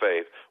simple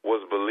faith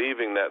was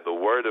believing that the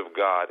word of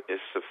God is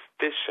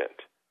sufficient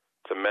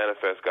to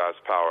manifest God's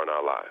power in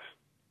our lives.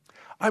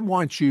 I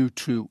want you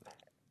to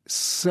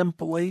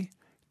simply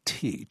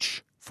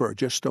teach for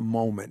just a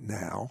moment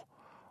now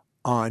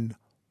on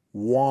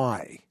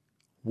why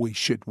we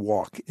should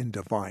walk in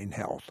divine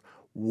health,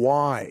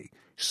 why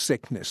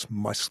sickness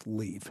must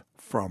leave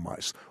from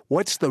us.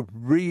 What's the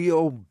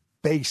real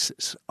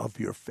basis of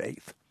your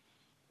faith?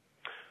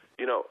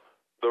 You know,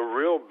 the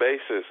real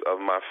basis of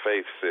my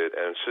faith, Sid,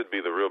 and should be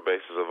the real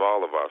basis of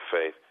all of our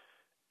faith,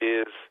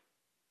 is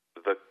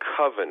the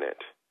covenant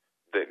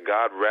that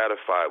God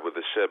ratified with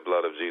the shed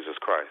blood of Jesus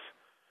Christ.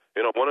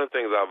 You know, one of the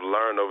things I've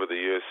learned over the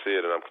years,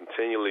 Sid, and I'm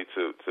continually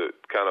to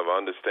kind of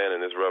understand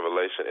in this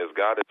revelation, is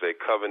God is a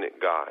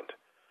covenant God.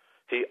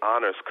 He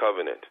honors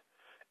covenant.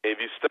 If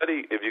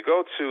you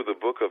go to the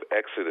book of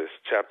Exodus,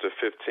 chapter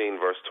 15,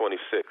 verse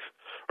 26,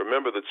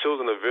 Remember, the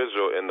children of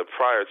Israel in the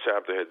prior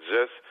chapter had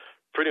just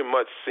pretty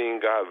much seen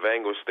God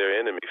vanquish their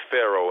enemy,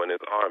 Pharaoh and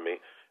his army.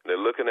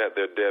 They're looking at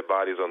their dead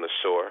bodies on the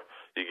shore.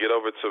 You get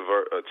over to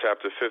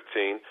chapter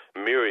 15,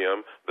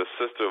 Miriam, the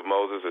sister of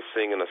Moses, is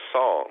singing a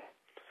song.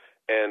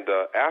 And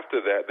after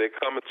that, they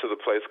come into the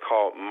place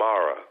called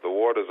Mara, the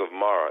waters of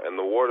Mara, and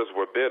the waters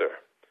were bitter.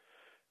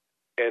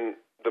 And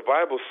the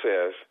Bible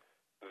says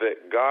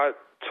that God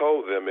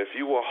told them, if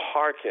you will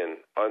hearken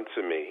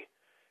unto me,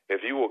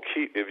 if you will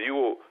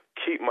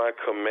keep my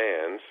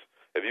commands,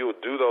 if you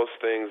will do those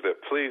things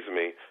that please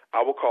me,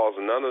 I will cause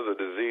none of the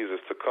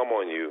diseases to come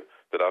on you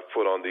that I've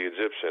put on the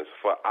Egyptians,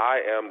 for I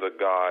am the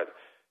God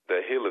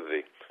that healeth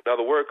thee. Now,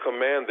 the word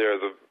command there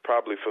is a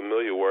probably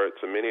familiar word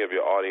to many of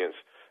your audience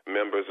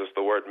members. It's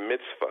the word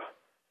mitzvah,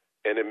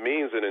 and it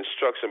means an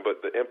instruction, but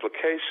the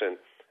implication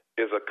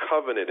is a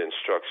covenant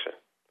instruction.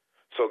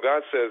 So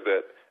God says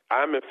that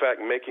I'm, in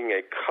fact, making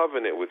a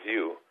covenant with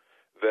you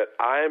that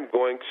I am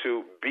going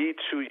to be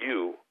to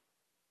you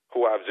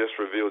who I've just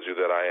revealed you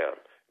that I am.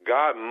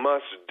 God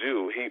must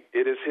do.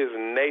 It is his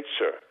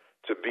nature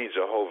to be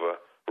Jehovah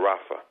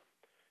Rapha.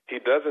 He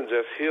doesn't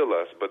just heal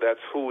us, but that's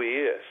who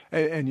he is.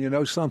 And you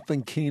know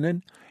something,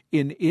 Keenan?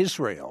 In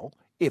Israel,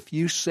 if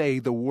you say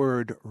the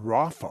word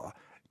Rapha,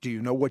 do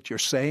you know what you're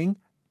saying?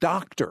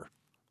 Doctor.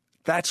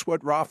 That's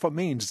what Rapha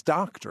means,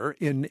 doctor,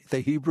 in the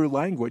Hebrew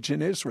language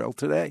in Israel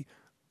today.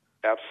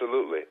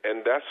 Absolutely.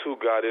 And that's who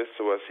God is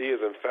to us. He is,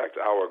 in fact,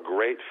 our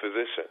great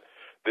physician.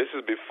 This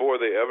is before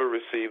they ever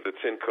received the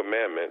Ten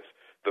Commandments.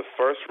 The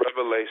first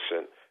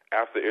revelation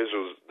after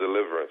Israel's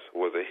deliverance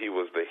was that he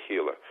was the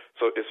healer.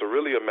 So it's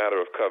really a matter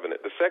of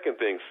covenant. The second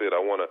thing, Sid,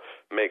 I want to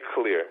make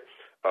clear.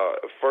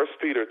 1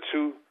 Peter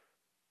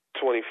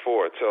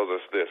 2:24 tells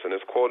us this, and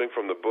it's quoting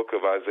from the book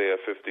of Isaiah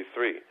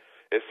 53.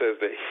 It says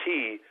that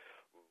he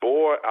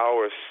bore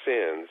our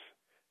sins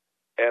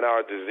and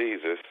our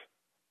diseases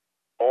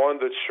on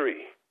the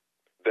tree,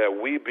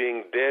 that we,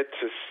 being dead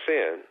to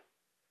sin,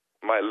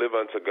 might live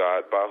unto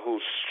God, by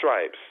whose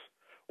stripes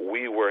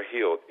we were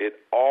healed. It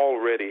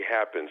already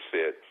happened,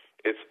 Sid.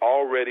 It's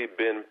already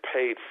been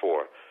paid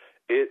for.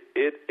 It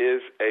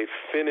is a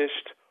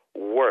finished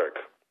work.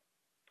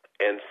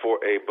 And for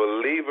a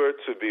believer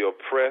to be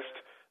oppressed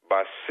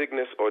by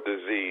sickness or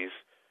disease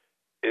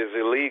is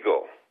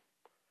illegal.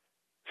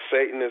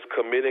 Satan is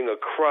committing a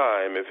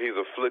crime if he's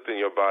afflicting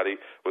your body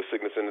with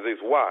sickness and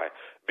disease. Why?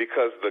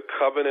 Because the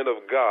covenant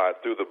of God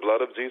through the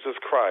blood of Jesus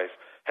Christ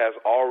has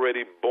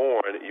already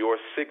borne your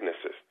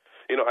sicknesses.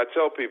 You know, I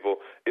tell people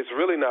it's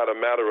really not a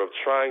matter of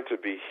trying to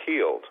be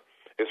healed.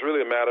 It's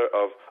really a matter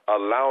of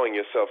allowing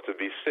yourself to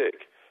be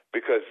sick,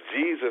 because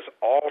Jesus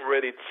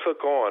already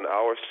took on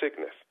our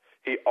sickness.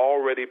 He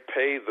already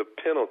paid the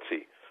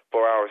penalty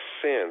for our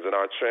sins and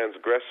our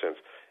transgressions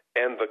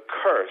and the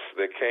curse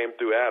that came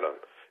through Adam.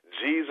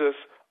 Jesus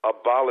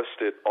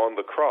abolished it on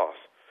the cross.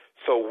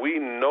 So we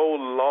no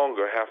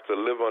longer have to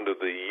live under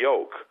the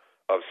yoke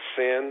of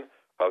sin,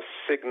 of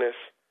sickness,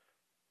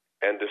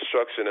 and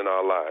destruction in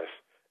our lives.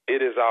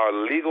 It is our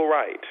legal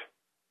right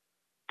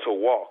to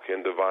walk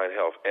in divine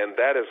health. And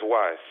that is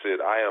why,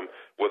 Sid, I am,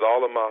 with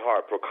all of my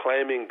heart,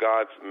 proclaiming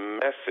God's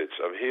message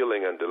of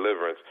healing and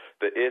deliverance,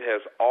 that it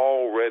has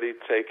already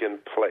taken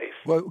place.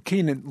 Well,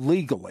 Keenan,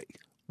 legally,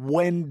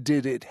 when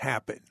did it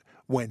happen?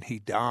 When he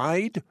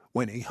died?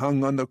 When he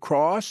hung on the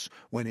cross?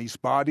 When his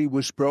body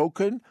was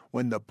broken?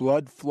 When the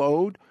blood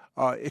flowed?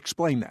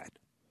 Explain that.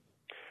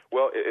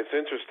 Well, it's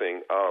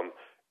interesting.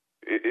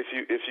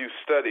 If you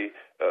study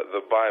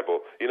the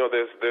Bible, you know,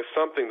 there's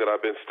something that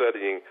I've been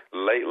studying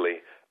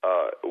lately,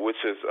 which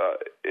is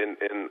in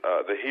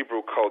the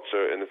Hebrew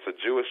culture, and it's a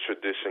Jewish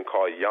tradition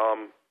called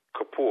Yom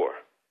Kippur,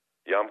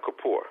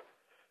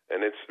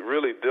 and it's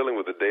really dealing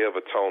with the Day of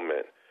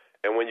Atonement.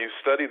 And when you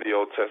study the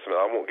Old Testament,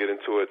 I won't get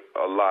into it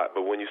a lot,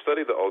 but when you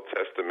study the Old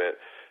Testament,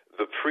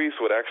 the priest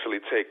would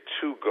actually take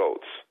two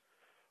goats.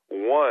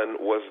 One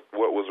was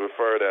what was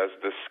referred as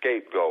the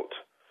scapegoat,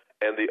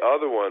 and the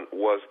other one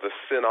was the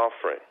sin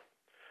offering.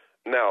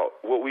 Now,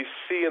 what we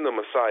see in the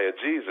Messiah,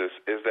 Jesus,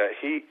 is that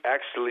he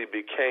actually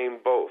became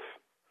both.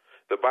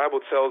 The Bible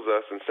tells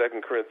us in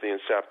 2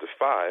 Corinthians chapter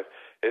 5,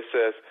 it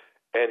says,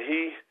 and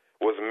he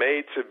was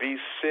made to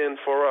be sin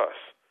for us,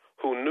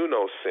 who knew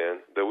no sin,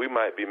 that we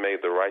might be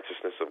made the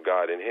righteousness of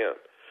God in him.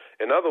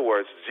 In other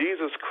words,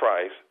 Jesus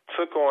Christ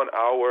took on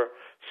our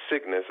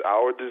sickness,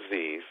 our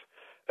disease.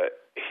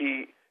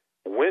 He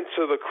went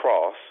to the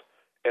cross,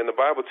 and the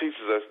Bible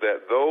teaches us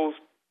that those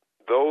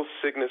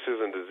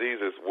sicknesses and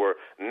diseases were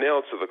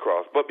nailed to the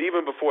cross. But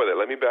even before that,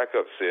 let me back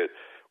up, Sid.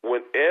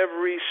 When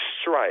every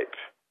stripe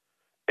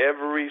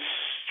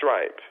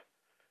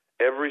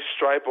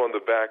on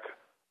the back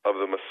of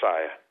the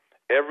Messiah,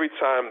 every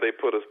time they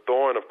put a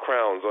thorn of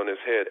crowns on his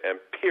head and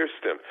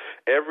pierced him,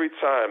 every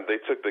time they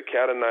took the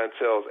cat o' nine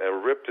tails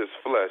and ripped his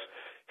flesh,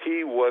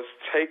 he was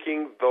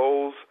taking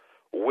those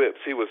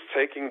whips, he was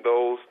taking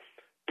those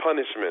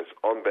punishments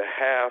on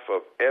behalf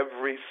of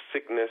every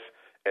sickness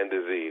and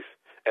disease.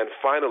 And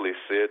finally,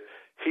 Sid,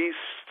 he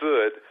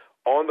stood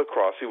on the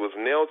cross. He was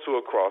nailed to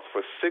a cross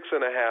for 6.5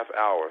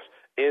 hours,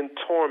 in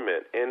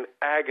torment, in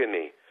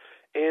agony,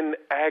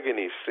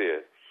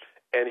 Sid.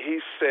 And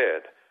he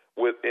said,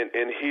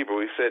 in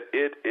Hebrew, he said,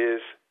 it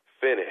is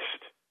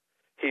finished.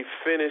 He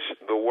finished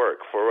the work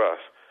for us.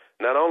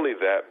 Not only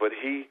that, but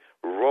he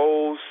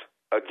rose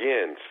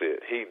again,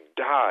 Sid. He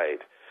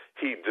died.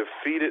 He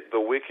defeated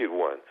the wicked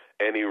one,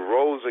 and he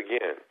rose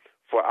again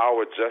for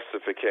our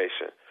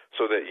justification,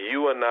 so that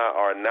you and I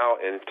are now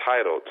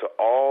entitled to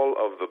all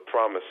of the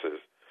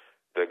promises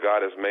that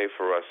God has made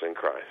for us in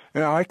Christ.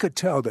 Now, I could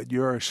tell that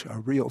you're a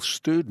real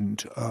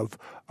student of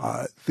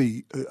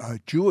the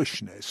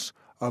Jewishness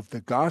of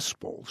the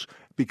Gospels,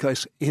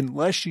 because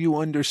unless you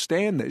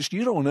understand this,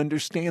 you don't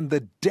understand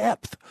the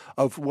depth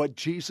of what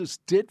Jesus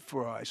did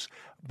for us.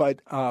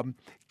 But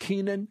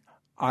Keenan,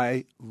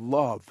 I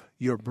love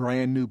your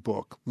brand new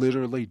book,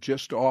 literally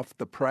just off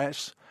the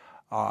press.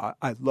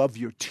 I love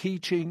your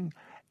teaching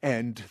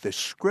and the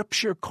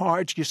scripture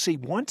cards. You see,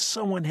 once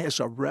someone has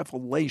a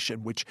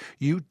revelation, which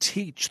you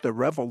teach the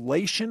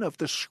revelation of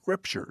the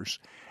scriptures,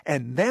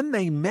 and then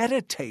they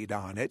meditate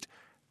on it,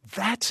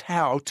 that's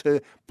how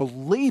to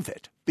believe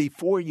it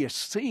before you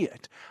see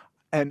it.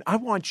 And I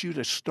want you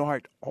to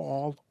start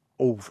all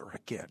over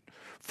again.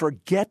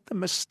 Forget the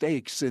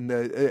mistakes and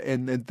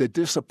the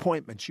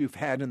disappointments you've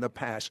had in the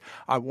past.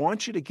 I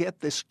want you to get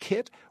this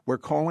kit. We're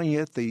calling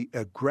it the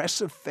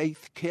Aggressive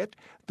Faith Kit.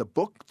 The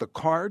book, the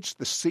cards,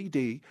 the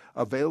CD,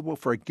 available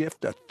for a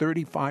gift of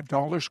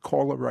 $35.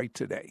 Call it right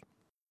today.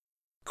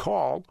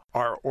 Call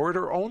our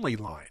order-only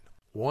line,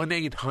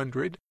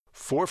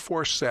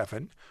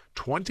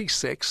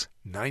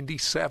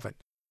 1-800-447-2697.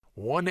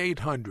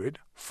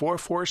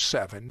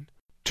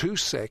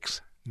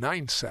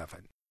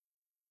 1-800-447-2697.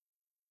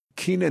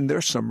 Keenan,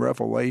 there's some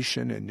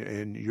revelation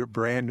in your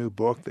brand new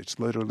book that's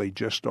literally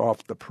just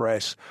off the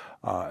press.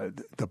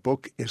 The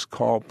book is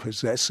called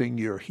Possessing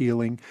Your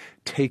Healing,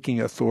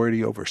 Taking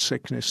Authority Over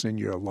Sickness in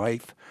Your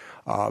Life.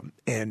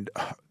 And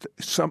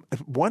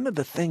one of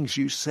the things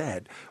you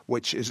said,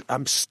 which is,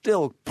 I'm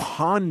still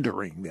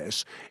pondering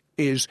this,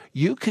 is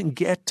you can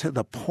get to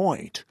the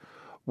point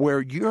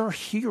where you're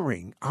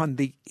hearing on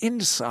the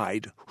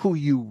inside who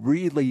you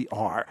really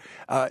are.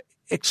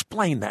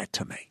 Explain that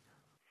to me.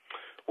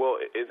 Well,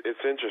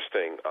 it's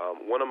interesting.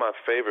 One of my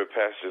favorite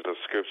passages of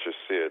Scripture,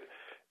 Sid,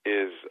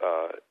 is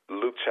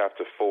Luke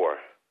chapter 4.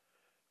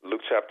 Luke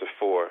chapter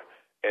 4.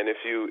 And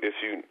if you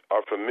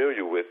are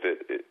familiar with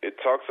it, it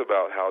talks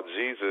about how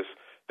Jesus,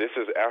 this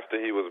is after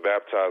he was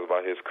baptized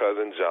by his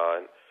cousin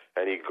John,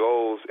 and he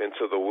goes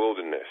into the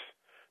wilderness.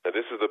 Now,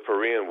 this is the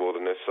Perean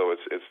wilderness, so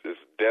it's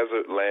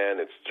desert land,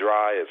 it's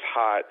dry, it's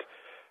hot,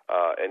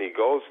 and he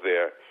goes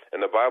there. And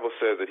the Bible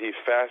says that he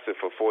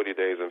fasted for 40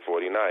 days and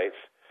 40 nights.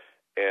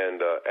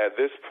 And at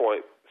this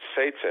point,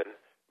 Satan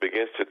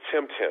begins to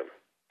tempt him.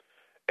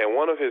 And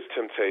one of his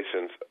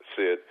temptations,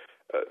 Sid,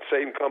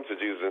 Satan comes to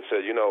Jesus and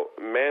said,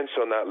 man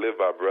shall not live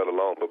by bread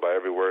alone, but by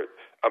every word.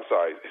 I'm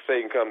sorry,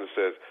 Satan comes and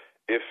says,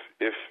 if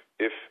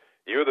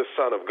you're the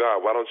Son of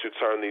God, why don't you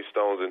turn these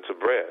stones into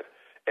bread?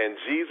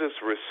 And Jesus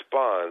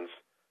responds,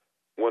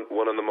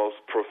 one of the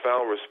most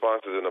profound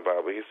responses in the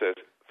Bible. He says,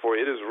 for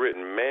it is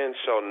written, man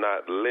shall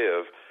not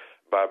live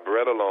by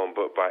bread alone,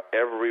 but by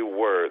every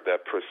word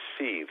that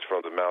proceeds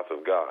from the mouth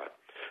of God.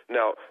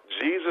 Now,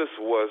 Jesus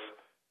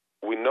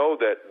we know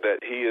that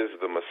he is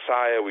the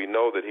Messiah. We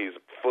know that he's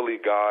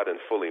fully God and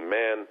fully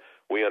man.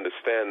 We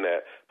understand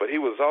that. But he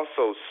was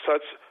also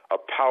such a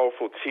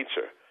powerful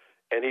teacher,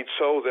 and he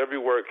chose every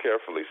word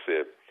carefully,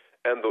 Sid.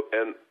 And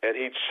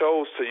he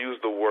chose to use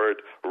the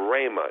word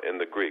rhema in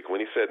the Greek. When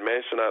he said,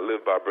 man shall not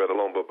live by bread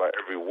alone, but by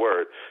every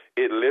word,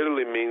 it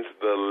literally means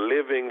the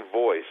living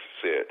voice,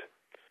 Sid.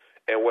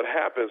 And what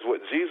happens,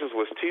 what Jesus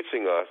was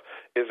teaching us,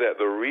 is that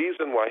the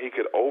reason why he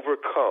could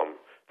overcome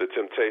the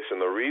temptation,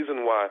 the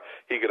reason why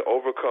he could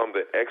overcome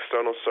the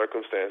external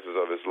circumstances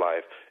of his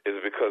life is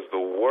because the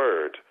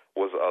word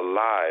was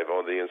alive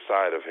on the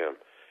inside of him.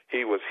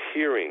 He was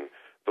hearing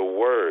the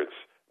words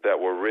that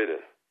were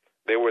written.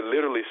 They were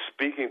literally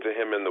speaking to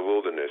him in the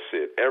wilderness,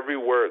 Sid. Every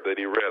word that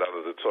he read out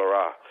of the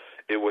Torah,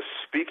 it was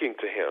speaking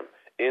to him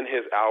in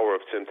his hour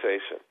of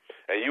temptation.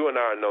 And you and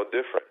I are no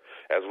different.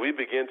 As we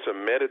begin to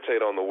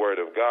meditate on the Word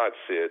of God,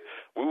 Sid,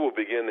 we will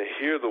begin to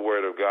hear the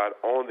Word of God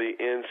on the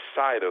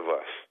inside of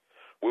us.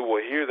 We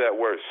will hear that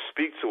Word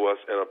speak to us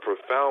in a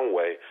profound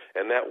way,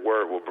 and that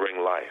Word will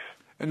bring life.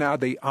 And now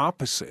the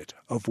opposite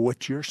of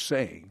what you're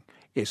saying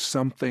is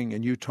something,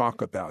 and you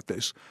talk about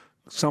this,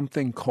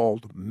 something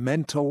called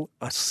mental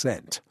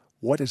assent.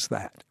 What is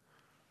that?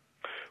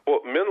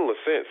 Well, mental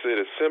assent, Sid,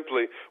 is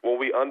simply when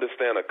we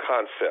understand a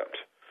concept.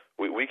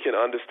 We can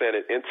understand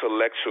it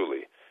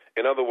intellectually.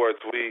 In other words,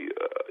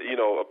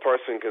 a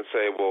person can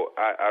say, well,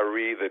 I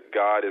read that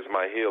God is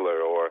my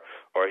healer, or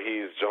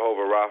he's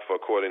Jehovah Rapha,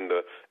 according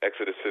to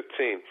Exodus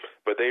 15,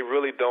 but they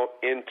really don't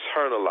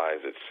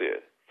internalize it,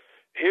 Sid.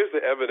 Here's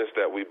the evidence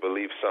that we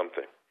believe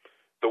something.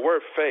 The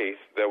word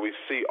faith that we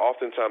see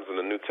oftentimes in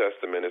the New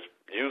Testament is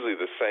usually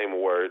the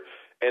same word,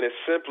 and it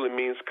simply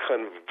means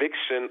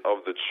conviction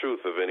of the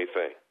truth of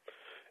anything.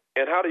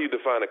 And how do you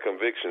define a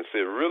conviction?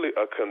 See, really,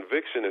 a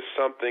conviction is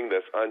something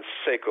that's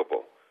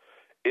unshakable.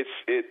 It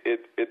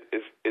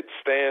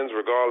stands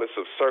regardless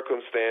of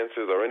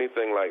circumstances or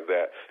anything like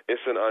that.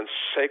 It's an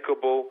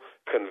unshakable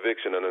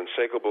conviction, an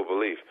unshakable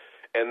belief.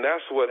 And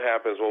that's what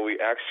happens when we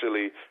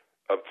actually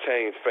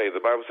obtain faith.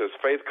 The Bible says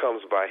faith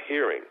comes by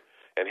hearing,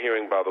 and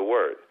hearing by the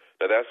word.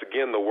 Now, that's,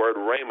 again, the word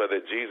rhema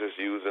that Jesus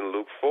used in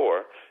Luke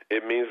 4.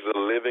 It means the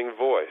living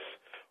voice.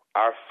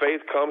 Our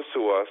faith comes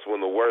to us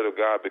when the word of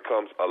God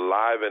becomes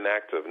alive and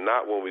active,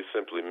 not when we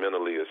simply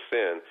mentally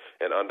ascend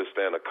and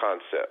understand a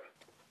concept.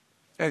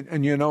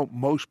 And you know,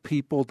 most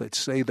people that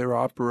say they're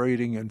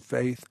operating in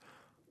faith,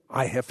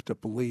 I have to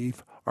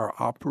believe, are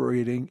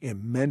operating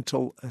in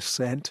mental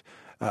assent,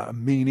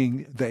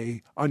 meaning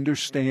they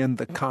understand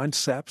the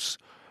concepts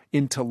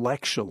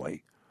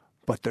intellectually,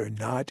 but they're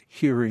not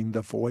hearing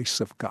the voice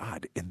of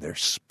God in their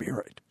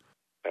spirit.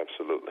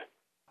 Absolutely.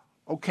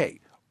 Okay,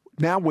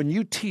 now when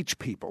you teach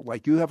people,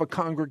 like you have a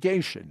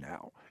congregation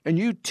now, and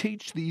you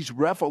teach these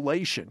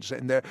revelations,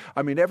 and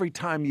every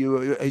time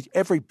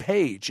every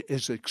page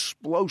is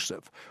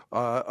explosive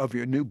of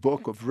your new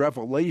book of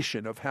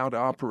Revelation of how to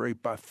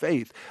operate by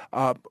faith.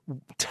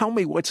 Tell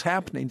me what's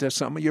happening to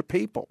some of your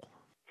people.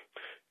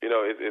 You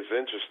know, it's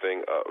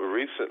interesting.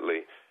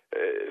 Recently,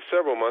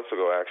 several months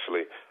ago,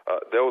 actually,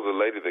 there was a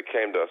lady that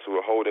came to us. We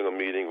were holding a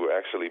meeting. We were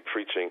actually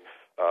preaching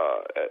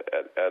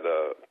at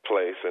a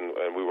place,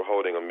 and we were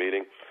holding a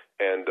meeting.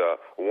 And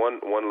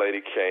one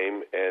lady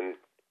came, and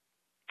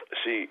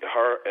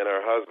her and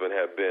her husband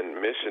had been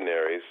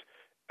missionaries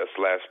 /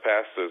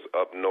 pastors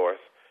up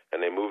north, and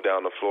they moved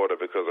down to Florida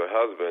because her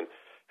husband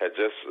had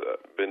just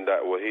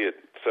he had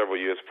several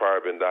years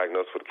prior been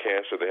diagnosed with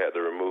cancer. They had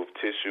to remove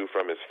tissue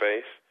from his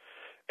face,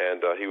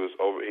 and it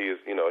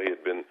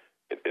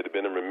had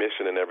been in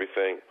remission and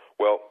everything.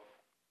 Well,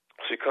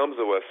 she comes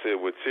to us here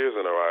with tears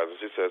in her eyes, and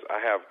she says, I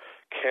have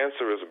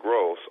cancerous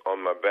growths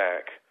on my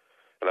back,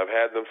 and I've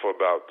had them for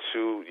about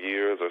 2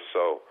 years or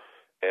so.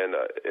 And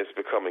it's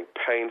becoming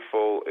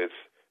painful, it's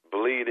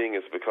bleeding,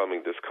 it's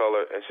becoming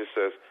discolored. And she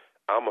says,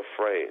 I'm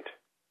afraid.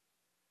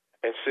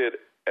 And said,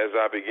 as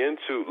I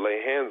began to lay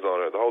hands on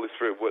her, the Holy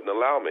Spirit wouldn't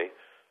allow me.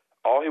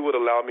 All he would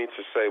allow me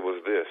to say was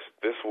this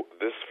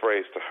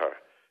phrase to her,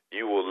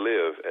 you will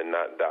live and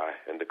not die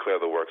and declare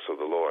the works of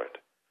the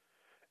Lord.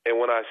 And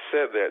when I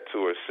said that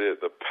to her, Sid,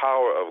 the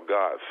power of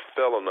God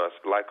fell on us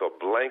like a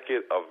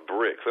blanket of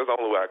bricks. That's the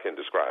only way I can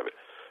describe it.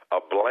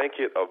 A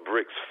blanket of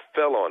bricks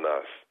fell on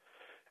us.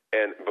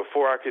 And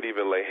before I could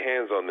even lay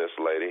hands on this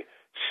lady,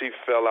 she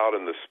fell out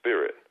in the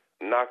spirit,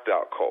 knocked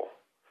out cold.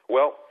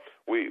 Well,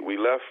 we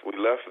left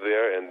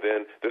there, and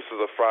then this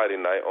was a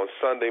Friday night. On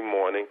Sunday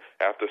morning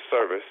after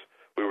service,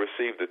 we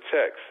received a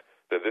text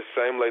that this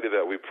same lady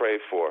that we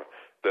prayed for,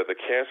 that the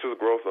cancerous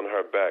growth on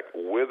her back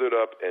withered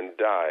up and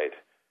died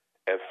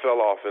and fell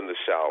off in the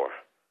shower.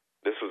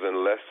 This was in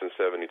less than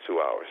 72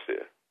 hours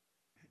here.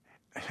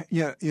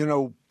 Yeah, you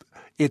know,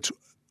 it's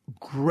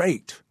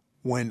great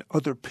when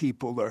other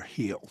people are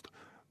healed.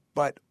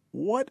 But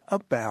what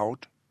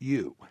about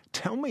you?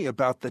 Tell me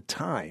about the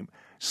time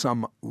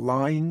some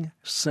lying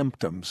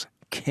symptoms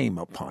came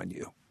upon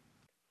you.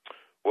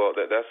 Well,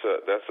 that's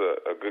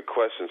a good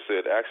question,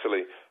 Sid.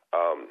 Actually,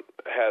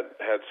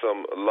 had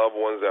some loved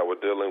ones that were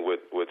dealing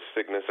with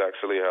sickness.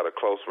 Actually, had a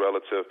close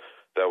relative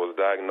that was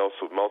diagnosed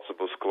with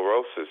multiple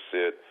sclerosis,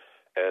 Sid,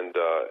 and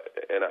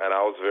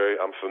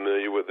I'm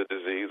familiar with the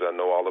disease. I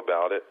know all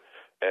about it,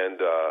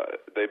 and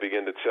they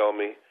began to tell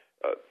me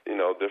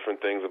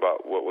different things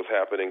about what was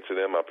happening to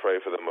them. I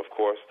prayed for them, of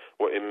course.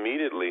 Well,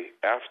 immediately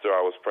after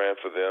I was praying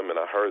for them and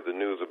I heard the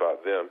news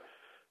about them,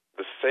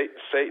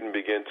 Satan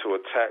began to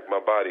attack my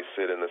body,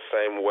 Sid, in the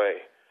same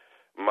way.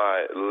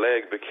 My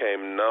leg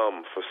became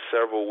numb for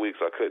several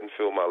weeks. I couldn't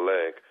feel my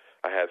leg.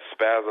 I had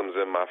spasms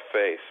in my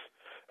face.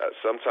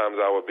 Sometimes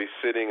I would be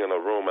sitting in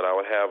a room and I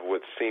would have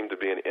what seemed to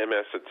be an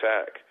MS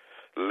attack,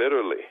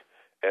 literally.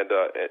 And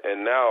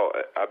now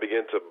I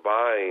begin to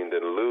bind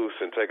and loose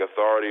and take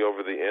authority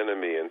over the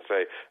enemy and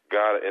say,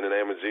 God, in the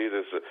name of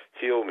Jesus,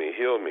 heal me,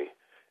 heal me.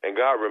 And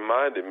God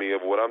reminded me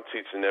of what I'm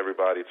teaching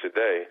everybody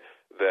today,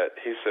 that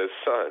he says,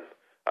 son,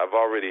 I've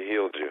already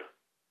healed you.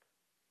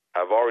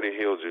 I've already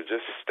healed you.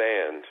 Just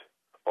stand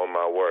on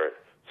my word.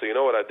 So you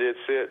know what I did,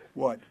 Sid?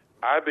 What?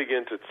 I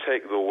began to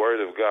take the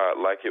word of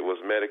God like it was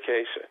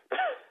medication.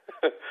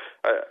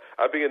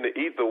 I began to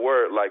eat the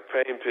word like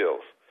pain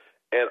pills.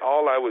 And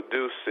all I would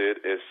do,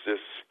 Sid, is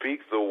just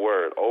speak the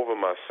word over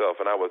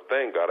myself. And I would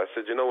thank God. I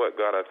said, you know what,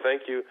 God, I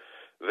thank you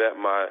that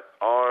my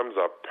arms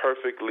are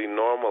perfectly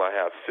normal. I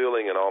have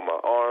feeling in all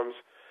my arms.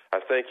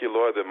 I thank you,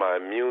 Lord, that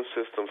my immune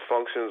system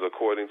functions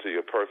according to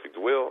your perfect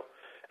will.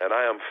 And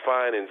I am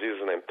fine in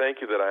Jesus' name. Thank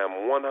you that I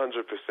am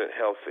 100%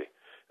 healthy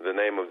in the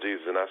name of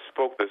Jesus. And I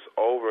spoke this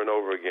over and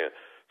over again.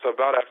 So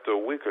about after a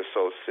week or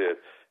so,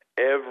 Sid,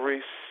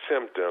 every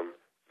symptom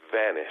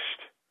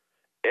vanished.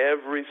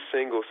 Every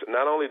single,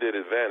 not only did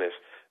it vanish,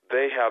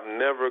 they have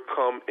never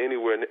come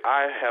anywhere.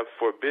 I have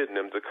forbidden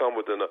them to come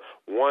within a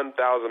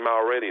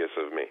 1,000-mile radius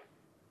of me.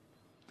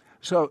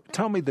 So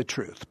tell me the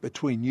truth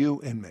between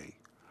you and me.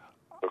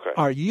 Okay.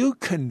 Are you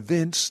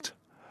convinced,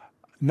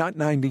 not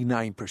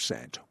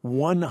 99%,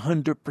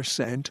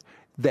 100%,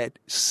 that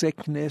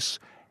sickness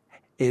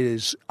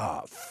is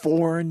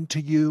foreign to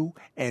you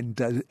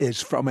and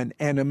is from an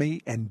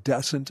enemy and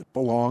doesn't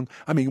belong?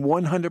 I mean,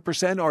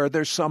 100%, or are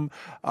there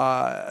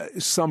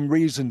some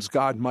reasons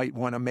God might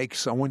want to make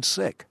someone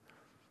sick?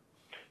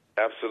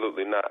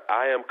 Absolutely not.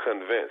 I am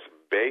convinced,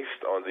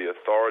 based on the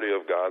authority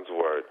of God's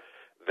word,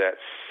 that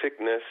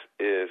sickness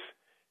is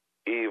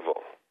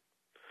evil.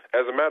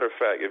 As a matter of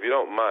fact, if you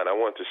don't mind, I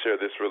want to share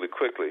this really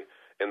quickly.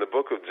 In the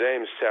book of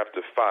James,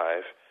 chapter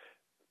 5,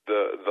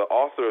 the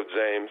author of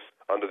James,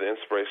 under the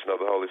inspiration of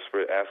the Holy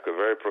Spirit, asks a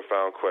very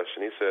profound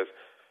question. He says,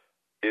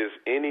 is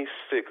any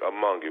sick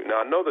among you?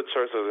 Now, I know the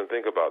church doesn't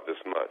think about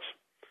this much,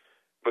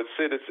 but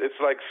Sid,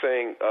 it's like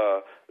saying,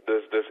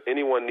 does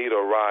anyone need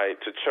a ride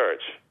to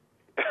church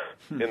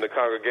in the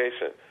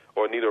congregation,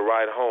 or need a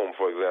ride home,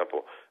 for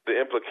example? The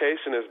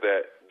implication is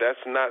that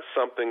that's not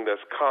something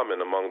that's common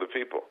among the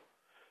people.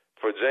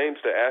 For James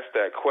to ask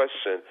that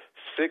question,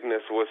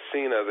 sickness was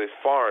seen as a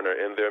foreigner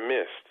in their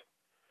midst.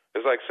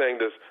 It's like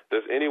saying,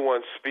 does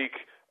anyone speak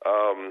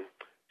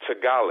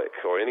Tagalog,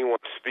 or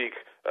anyone speak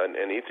an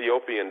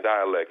Ethiopian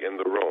dialect in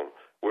the room?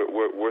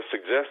 We're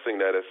suggesting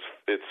that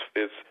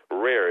it's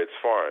rare, it's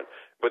foreign.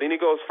 But then he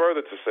goes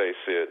further to say,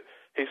 Sid,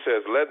 he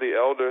says, let the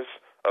elders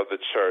of the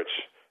church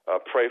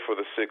pray for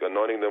the sick,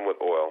 anointing them with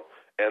oil,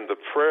 and the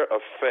prayer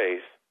of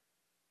faith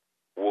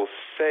will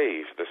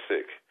save the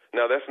sick.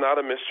 Now, that's not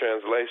a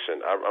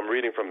mistranslation. I'm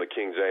reading from the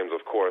King James,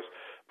 of course,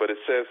 but it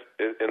says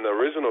in the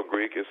original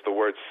Greek, it's the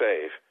word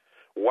save.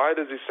 Why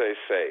does he say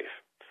save?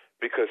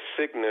 Because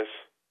sickness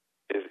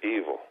is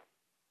evil.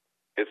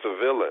 It's a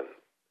villain.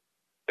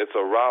 It's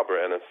a robber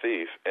and a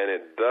thief, and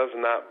it does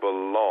not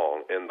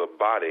belong in the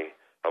body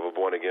of a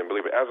born-again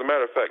believer. As a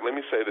matter of fact, let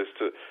me say this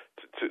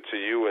to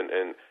you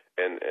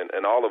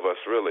and all of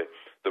us, really.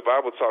 The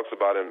Bible talks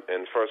about in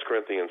 1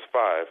 Corinthians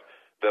 5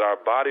 that our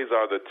bodies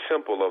are the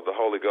temple of the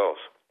Holy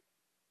Ghost.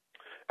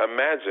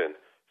 Imagine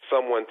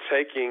someone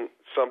taking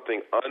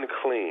something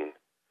unclean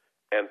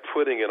and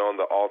putting it on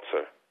the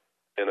altar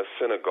in a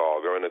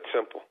synagogue or in a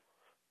temple.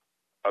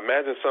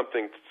 Imagine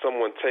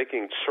someone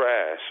taking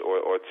trash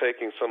or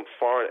taking some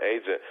foreign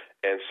agent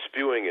and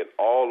spewing it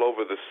all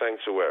over the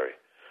sanctuary.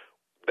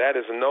 That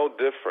is no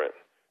different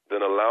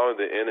than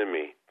allowing the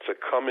enemy to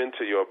come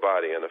into your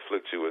body and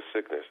afflict you with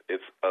sickness.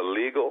 It's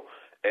illegal,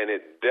 and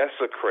it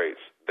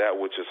desecrates that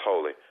which is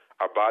holy.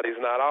 Our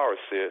body's not ours,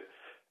 Sid.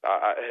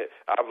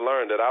 I've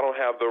learned that I don't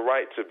have the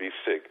right to be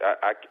sick.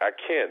 I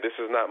can't. This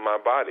is not my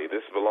body.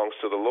 This belongs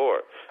to the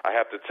Lord. I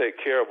have to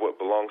take care of what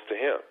belongs to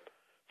him.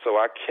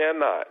 So I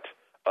cannot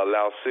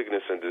allow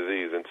sickness and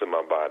disease into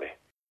my body.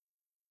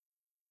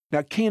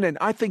 Now, Keenan,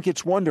 I think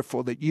it's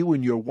wonderful that you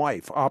and your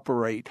wife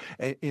operate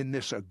in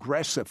this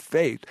aggressive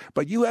faith,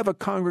 but you have a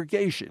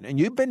congregation, and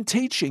you've been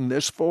teaching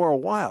this for a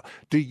while.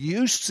 Do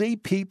you see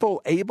people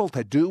able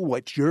to do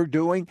what you're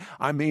doing?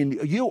 I mean,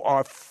 you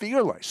are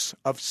fearless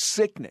of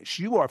sickness.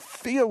 You are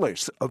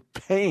fearless of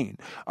pain.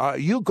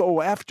 You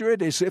go after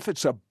it as if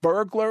it's a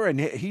burglar, and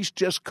he's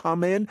just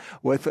come in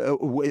with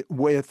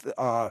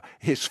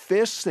his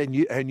fists, and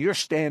you're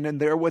standing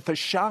there with a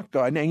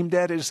shotgun aimed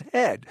at his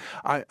head.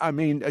 I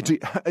mean,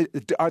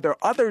 are there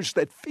others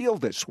that feel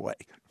this way?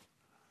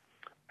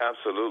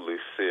 Absolutely,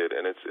 Sid,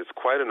 and it's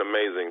quite an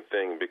amazing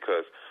thing,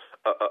 because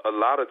a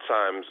lot of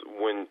times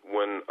when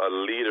a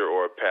leader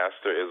or a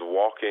pastor is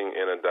walking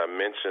in a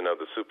dimension of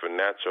the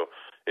supernatural,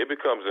 it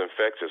becomes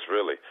infectious,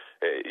 really.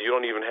 You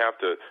don't even have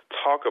to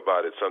talk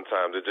about it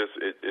sometimes.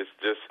 It's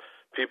just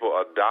people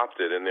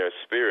adopt it in their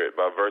spirit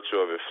by virtue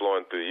of it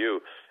flowing through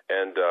you.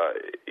 And,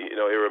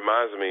 it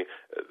reminds me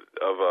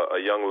of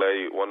a young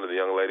lady, one of the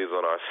young ladies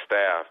on our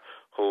staff,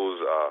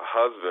 whose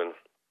husband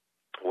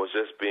was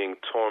just being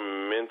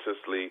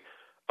tormentously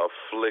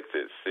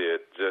afflicted,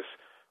 Sid, just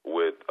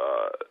with,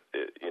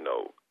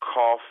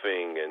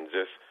 coughing, and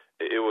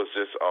it was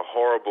just a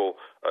horrible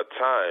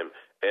time.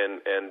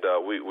 And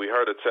we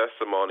heard a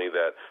testimony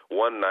that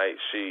one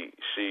night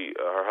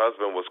her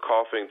husband was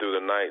coughing through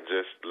the night,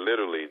 just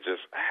literally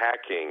just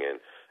hacking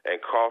and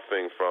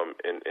coughing from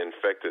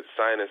infected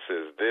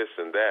sinuses, this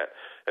and that.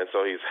 And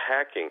so he's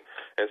hacking.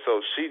 And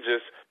so she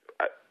just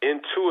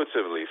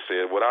intuitively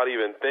said, without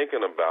even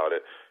thinking about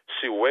it,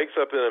 she wakes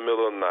up in the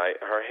middle of the night,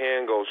 her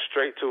hand goes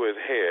straight to his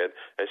head,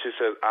 and she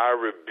says, I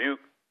rebuke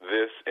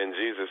this in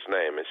Jesus'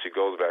 name, and she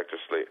goes back to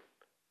sleep.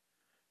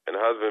 And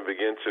the husband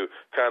begins to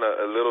kind of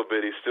a little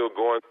bit, he's still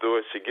going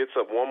through it. She gets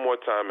up one more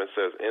time and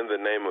says, in the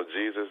name of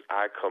Jesus,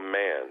 I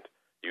command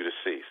you to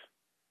cease.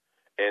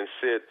 And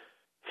Sid,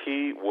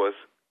 he was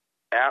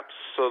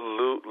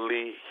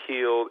absolutely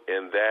healed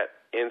in that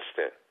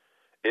instant.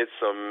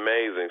 It's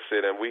amazing,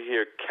 Sid, and we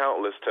hear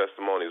countless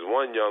testimonies.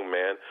 One young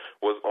man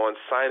was on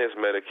sinus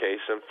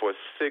medication for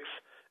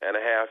 6.5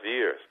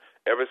 years,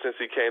 ever since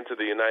he came to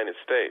the United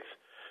States.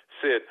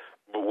 Sid,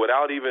 but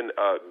without even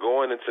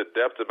going into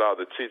depth about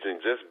the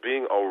teaching, just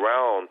being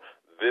around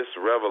this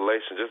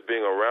revelation, just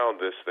being around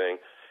this thing,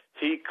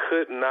 he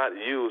could not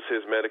use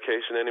his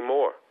medication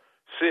anymore.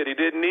 Sid, he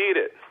didn't need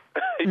it.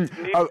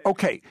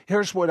 Okay,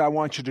 here's what I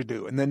want you to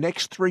do. In the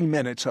next 3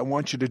 minutes, I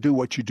want you to do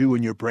what you do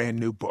in your brand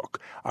new book.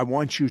 I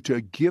want you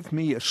to give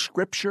me a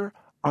scripture,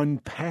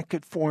 unpack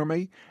it for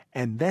me,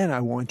 and then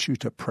I want you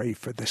to pray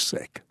for the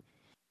sick.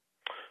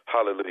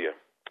 Hallelujah.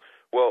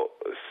 Well,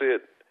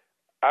 Sid,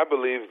 I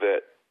believe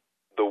that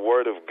the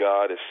Word of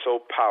God is so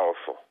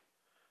powerful.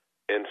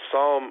 In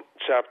Psalm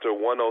chapter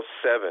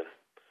 107,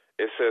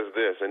 it says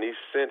this, and he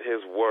sent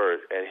his word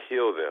and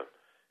healed them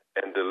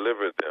and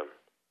delivered them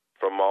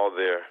from all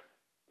their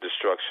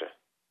destruction.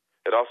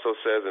 It also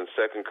says in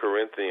 2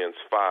 Corinthians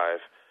 5,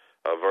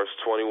 verse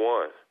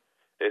 21,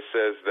 it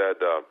says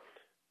that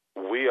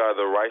we are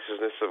the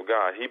righteousness of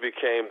God. He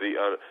became the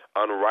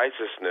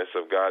unrighteousness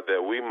of God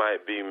that we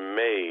might be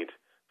made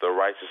the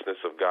righteousness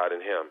of God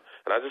in him.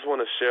 And I just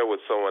want to share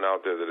with someone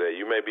out there today.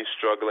 You may be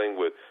struggling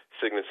with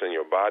sickness in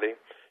your body.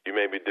 You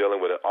may be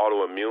dealing with an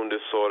autoimmune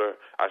disorder.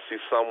 I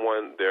see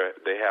someone there,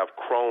 they have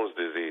Crohn's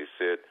disease,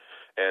 Sid,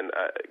 and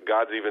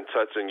God's even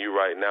touching you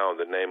right now in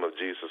the name of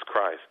Jesus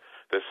Christ.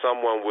 There's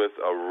someone with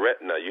a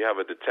retina. You have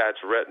a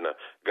detached retina.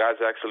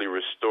 God's actually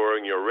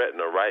restoring your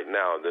retina right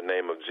now in the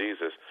name of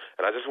Jesus.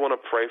 And I just want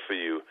to pray for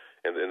you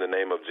in the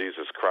name of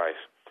Jesus Christ.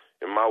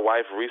 And my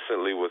wife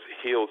recently was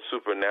healed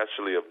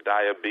supernaturally of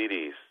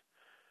diabetes.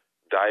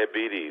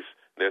 Diabetes.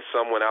 There's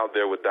someone out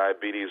there with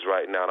diabetes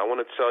right now. And I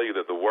want to tell you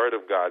that the Word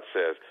of God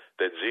says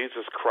that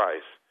Jesus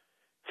Christ,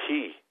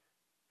 He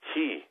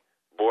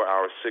bore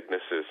our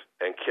sicknesses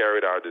and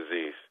carried our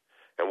disease.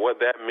 And what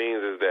that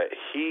means is that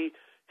He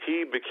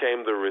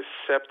became the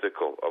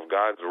receptacle of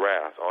God's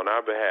wrath on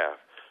our behalf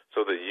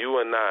so that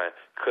you and I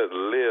could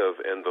live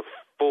in the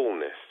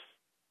fullness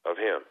of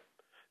Him.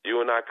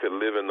 You and I could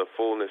live in the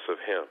fullness of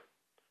Him.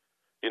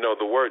 You know,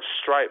 the word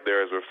stripe there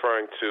is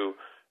referring to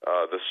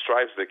the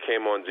stripes that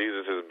came on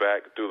Jesus'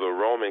 back through the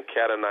Roman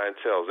cat o' nine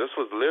tails. It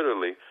was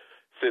literally,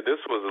 it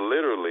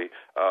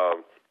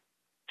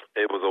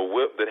was a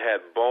whip that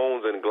had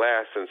bones and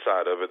glass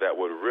inside of it that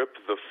would rip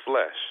the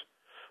flesh.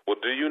 Well,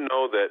 do you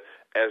know that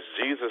as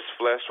Jesus'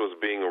 flesh was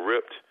being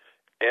ripped,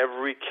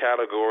 every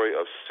category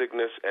of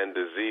sickness and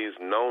disease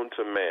known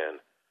to man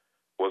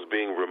was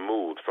being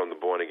removed from the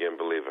born-again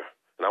believer?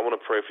 And I want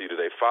to pray for you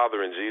today.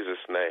 Father, in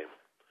Jesus' name,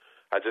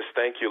 I just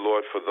thank you,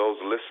 Lord, for those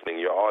listening,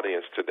 your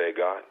audience today,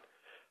 God.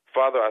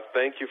 Father, I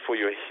thank you for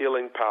your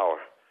healing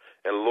power.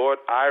 And, Lord,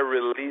 I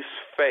release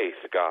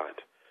faith, God,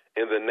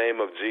 in the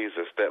name of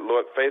Jesus, that,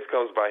 Lord, faith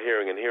comes by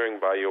hearing and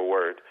hearing by your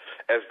word.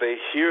 As they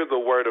hear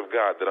the word of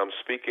God that I'm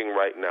speaking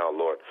right now,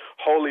 Lord,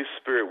 Holy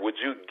Spirit, would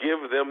you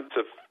give them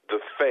to the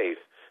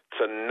faith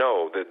to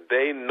know that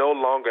they no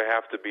longer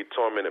have to be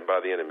tormented by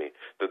the enemy,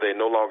 that they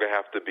no longer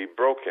have to be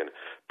broken,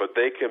 but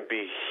they can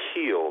be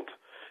healed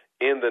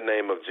in the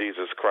name of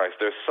Jesus Christ.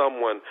 There's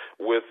someone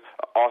with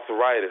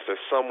arthritis.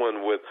 There's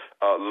someone with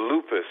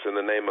lupus in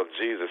the name of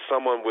Jesus.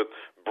 Someone with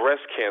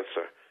breast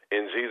cancer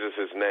in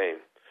Jesus'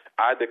 name.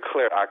 I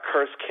declare, I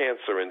curse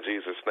cancer in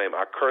Jesus' name.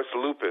 I curse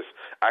lupus.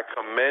 I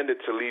command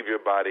it to leave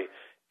your body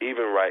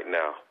even right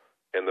now.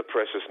 In the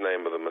precious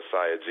name of the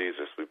Messiah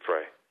Jesus, we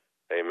pray.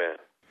 Amen.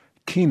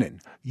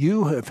 Keenan,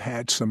 you have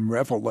had some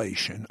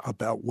revelation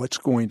about what's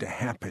going to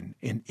happen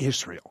in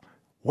Israel.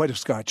 What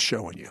is God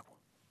showing you?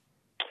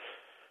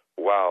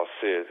 Wow,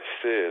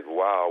 Sid,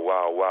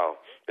 wow.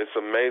 It's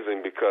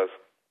amazing because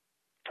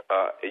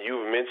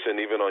you've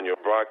mentioned even on your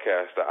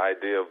broadcast the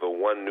idea of the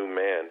one new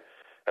man.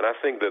 And I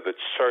think that the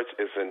church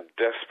is in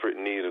desperate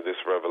need of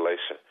this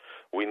revelation.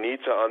 We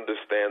need to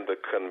understand the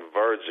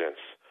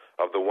convergence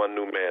of the one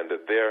new man,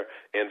 that there,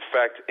 in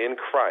fact, in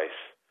Christ,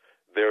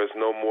 there is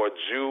no more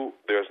Jew,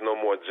 there's no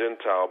more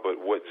Gentile, but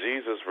what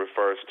Jesus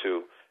refers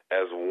to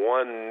as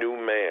one new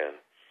man.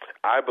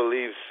 I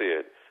believe,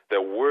 Sid,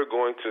 that we're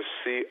going to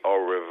see a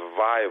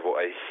revival,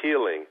 a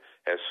healing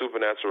and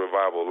supernatural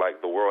revival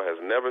like the world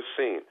has never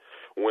seen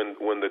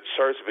when the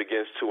church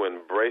begins to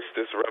embrace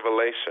this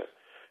revelation.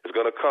 It's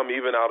going to come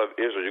even out of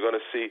Israel. You're going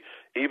to see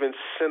even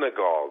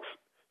synagogues,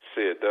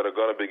 Sid, that are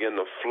going to begin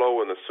to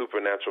flow in the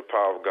supernatural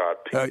power of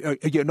God.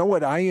 You know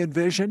what I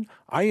envision?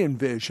 I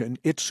envision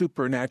It's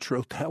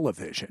Supernatural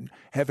Television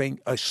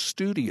having a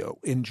studio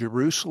in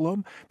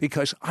Jerusalem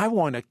because I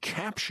want to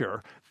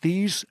capture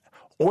these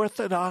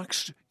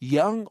Orthodox,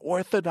 young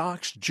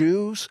Orthodox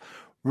Jews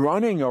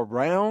running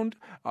around,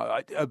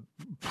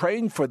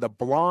 praying for the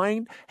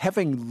blind,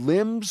 having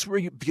limbs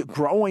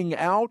growing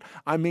out.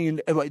 I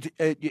mean,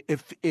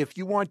 if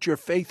you want your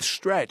faith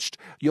stretched,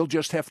 you'll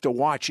just have to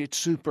watch It's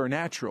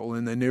Supernatural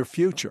in the near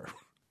future.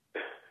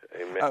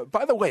 Amen.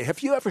 By the way,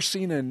 have you ever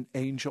seen an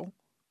angel?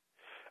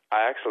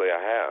 I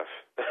have.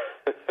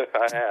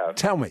 I have.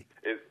 Tell me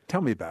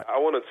about it. I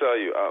want to tell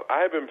you, I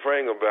have been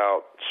praying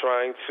about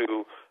trying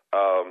to,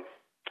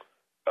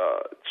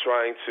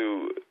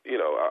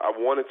 I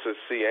wanted to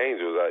see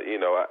angels.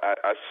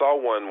 I saw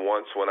one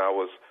once when I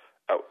was,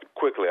 I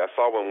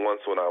saw one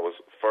once when I was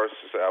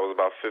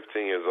about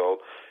 15 years old,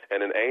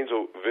 and an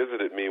angel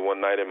visited me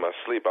one night in my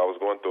sleep. I was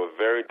going through a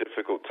very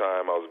difficult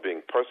time. I was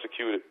being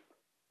persecuted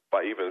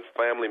by even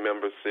family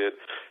members, Sid.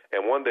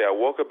 And one day I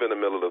woke up in the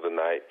middle of the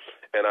night,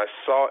 and I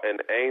saw an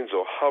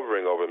angel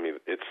hovering over me,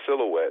 its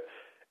silhouette,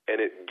 and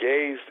it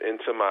gazed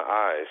into my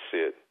eyes,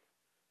 Sid.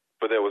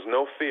 But there was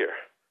no fear.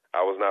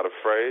 I was not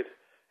afraid.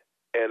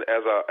 And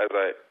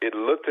it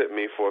looked at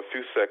me for a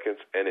few seconds,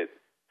 and it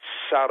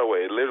shot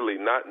away. It literally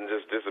not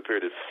just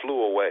disappeared. It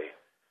flew away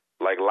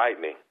like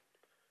lightning.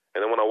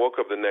 And then when I woke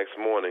up the next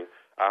morning,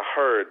 I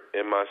heard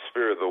in my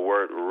spirit the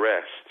word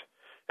rest.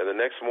 And the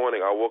next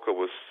morning, I woke up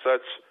with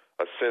such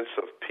a sense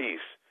of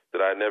peace that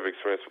I had never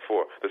experienced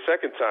before. The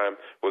second time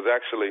was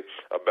actually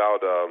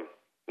about,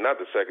 not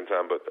the second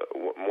time, but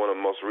one of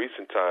the most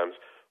recent times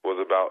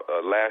was about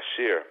last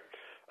year.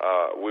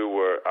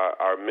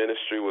 Our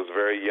ministry was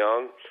very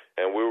young,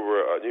 and we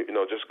were,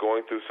 just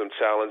going through some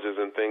challenges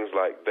and things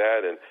like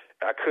that. And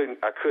I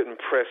couldn't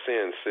press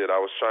in, Sid. I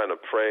was trying to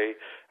pray.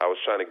 I was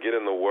trying to get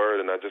in the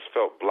Word, and I just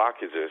felt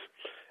blockages.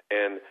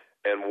 And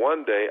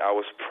one day I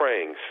was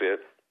praying,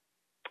 Sid.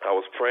 I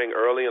was praying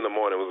early in the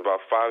morning. It was about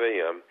 5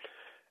 a.m.,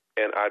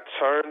 and I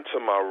turned to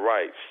my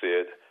right,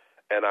 Sid,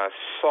 and I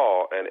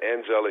saw an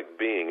angelic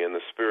being in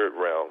the spirit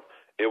realm.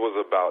 It was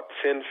about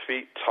 10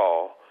 feet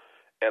tall,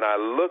 and I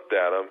looked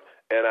at him,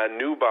 and I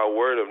knew by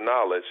word of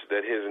knowledge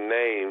that his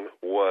name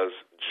was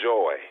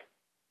Joy.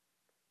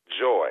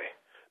 Joy.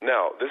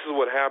 Now, this is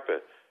what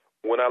happened.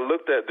 When I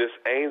looked at this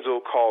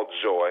angel called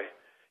Joy,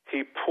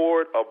 he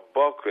poured a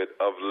bucket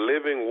of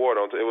living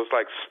water. It was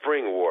like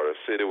spring water,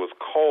 Sid. It was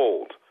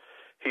cold.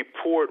 He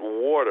poured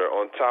water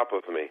on top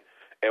of me.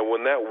 And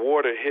when that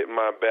water hit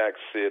my back,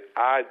 Sid,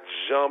 I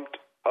jumped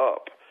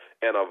up,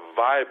 and a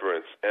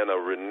vibrance and a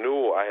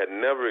renewal I had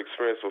never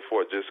experienced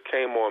before just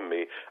came on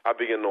me. I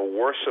began to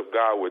worship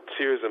God with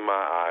tears in my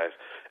eyes.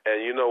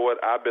 And you know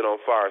what? I've been on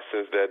fire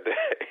since that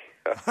day.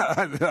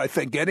 I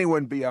think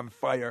anyone be on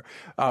fire.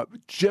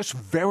 Just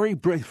very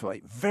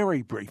briefly,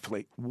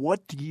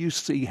 what do you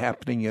see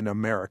happening in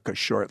America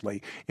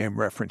shortly in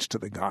reference to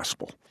the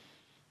gospel?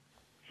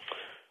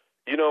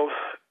 You know,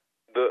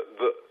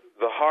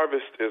 the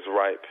harvest is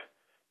ripe,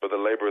 but the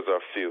laborers are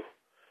few.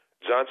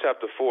 John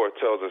chapter 4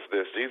 tells us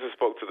this. Jesus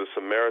spoke to the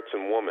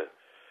Samaritan woman,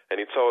 and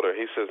he told her,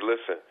 he says,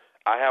 listen,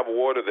 I have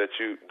water that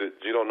you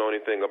don't know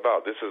anything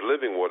about. This is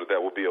living water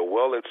that will be a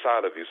well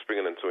inside of you,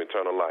 springing into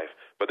eternal life.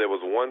 But there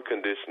was one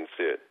condition,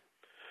 Sid.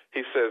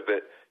 He says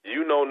that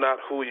you know not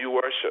who you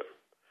worship.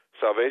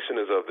 Salvation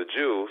is of the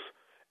Jews,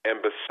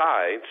 and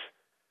besides,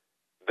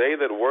 they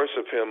that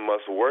worship him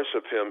must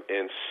worship him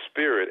in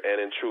spirit and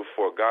in truth,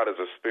 for God is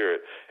a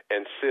spirit.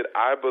 And Sid,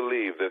 I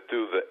believe that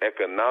through the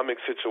economic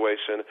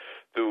situation,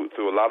 through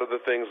a lot of the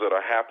things that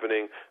are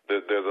happening,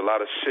 there's a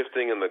lot of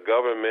shifting in the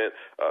government,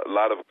 a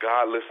lot of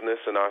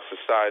godlessness in our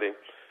society.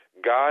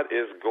 God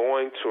is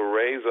going to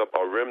raise up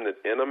a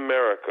remnant in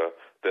America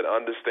that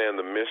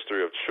understand the mystery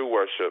of true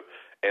worship,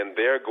 and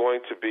they're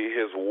going to be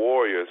his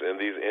warriors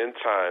in these end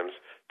times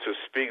to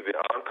speak the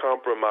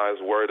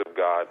uncompromised word of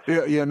God.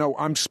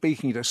 I'm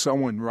speaking to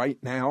someone right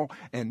now,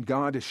 and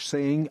God is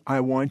saying,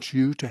 I want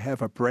you to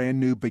have a brand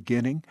new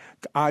beginning.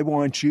 I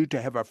want you to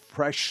have a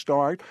fresh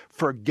start.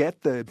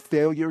 Forget the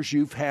failures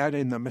you've had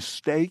and the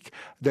mistake.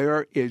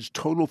 There is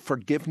total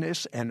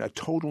forgiveness and a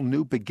total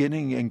new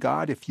beginning in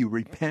God. If you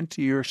repent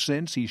of your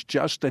sins, he's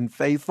just and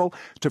faithful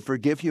to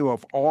forgive you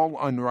of all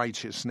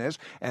unrighteousness.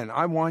 And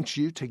I want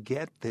you to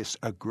get this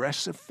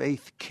Aggressive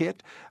Faith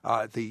kit,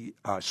 the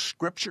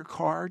scripture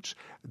card,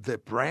 the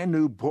brand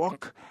new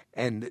book,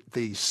 and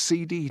the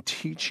CD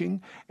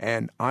teaching,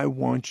 and I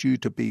want you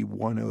to be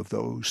one of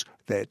those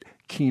that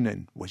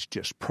Keenan was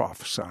just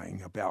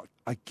prophesying about,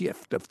 a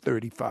gift of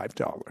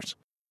 $35.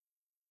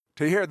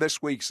 To hear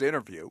this week's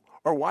interview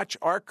or watch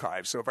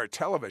archives of our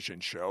television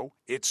show,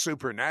 It's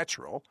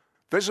Supernatural,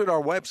 visit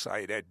our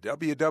website at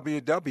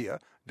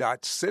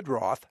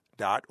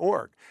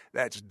www.sidroth.org.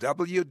 That's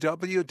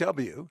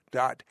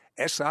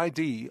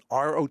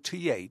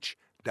www.sidroth.org.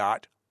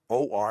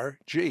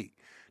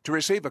 To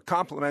receive a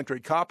complimentary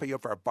copy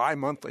of our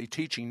bi-monthly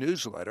teaching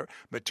newsletter,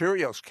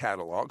 materials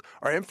catalog,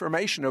 or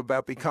information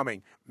about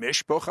becoming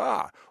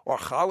Mishpocha or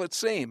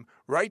Chalatzim,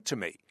 write to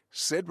me,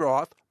 Sid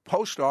Roth,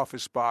 Post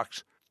Office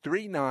Box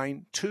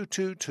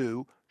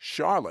 39222,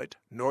 Charlotte,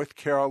 North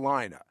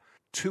Carolina,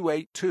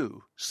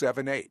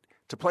 28278.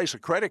 To place a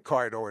credit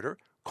card order,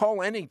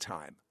 call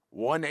anytime,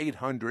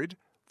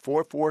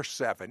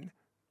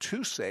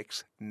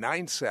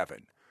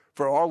 1-800-447-2697.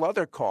 For all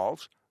other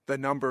calls, the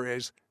number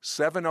is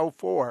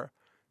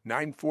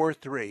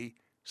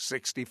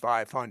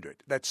 704-943-6500.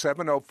 That's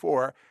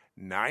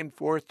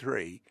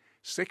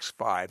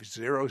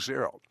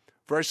 704-943-6500.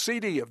 For a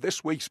CD of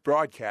this week's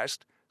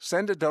broadcast,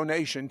 send a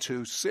donation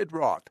to Sid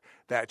Roth.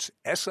 That's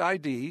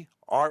SIDROTH,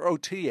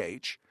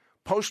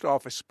 Post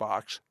Office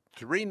Box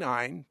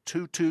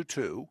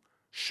 39222,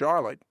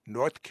 Charlotte,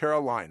 North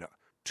Carolina,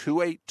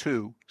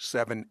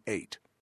 28278.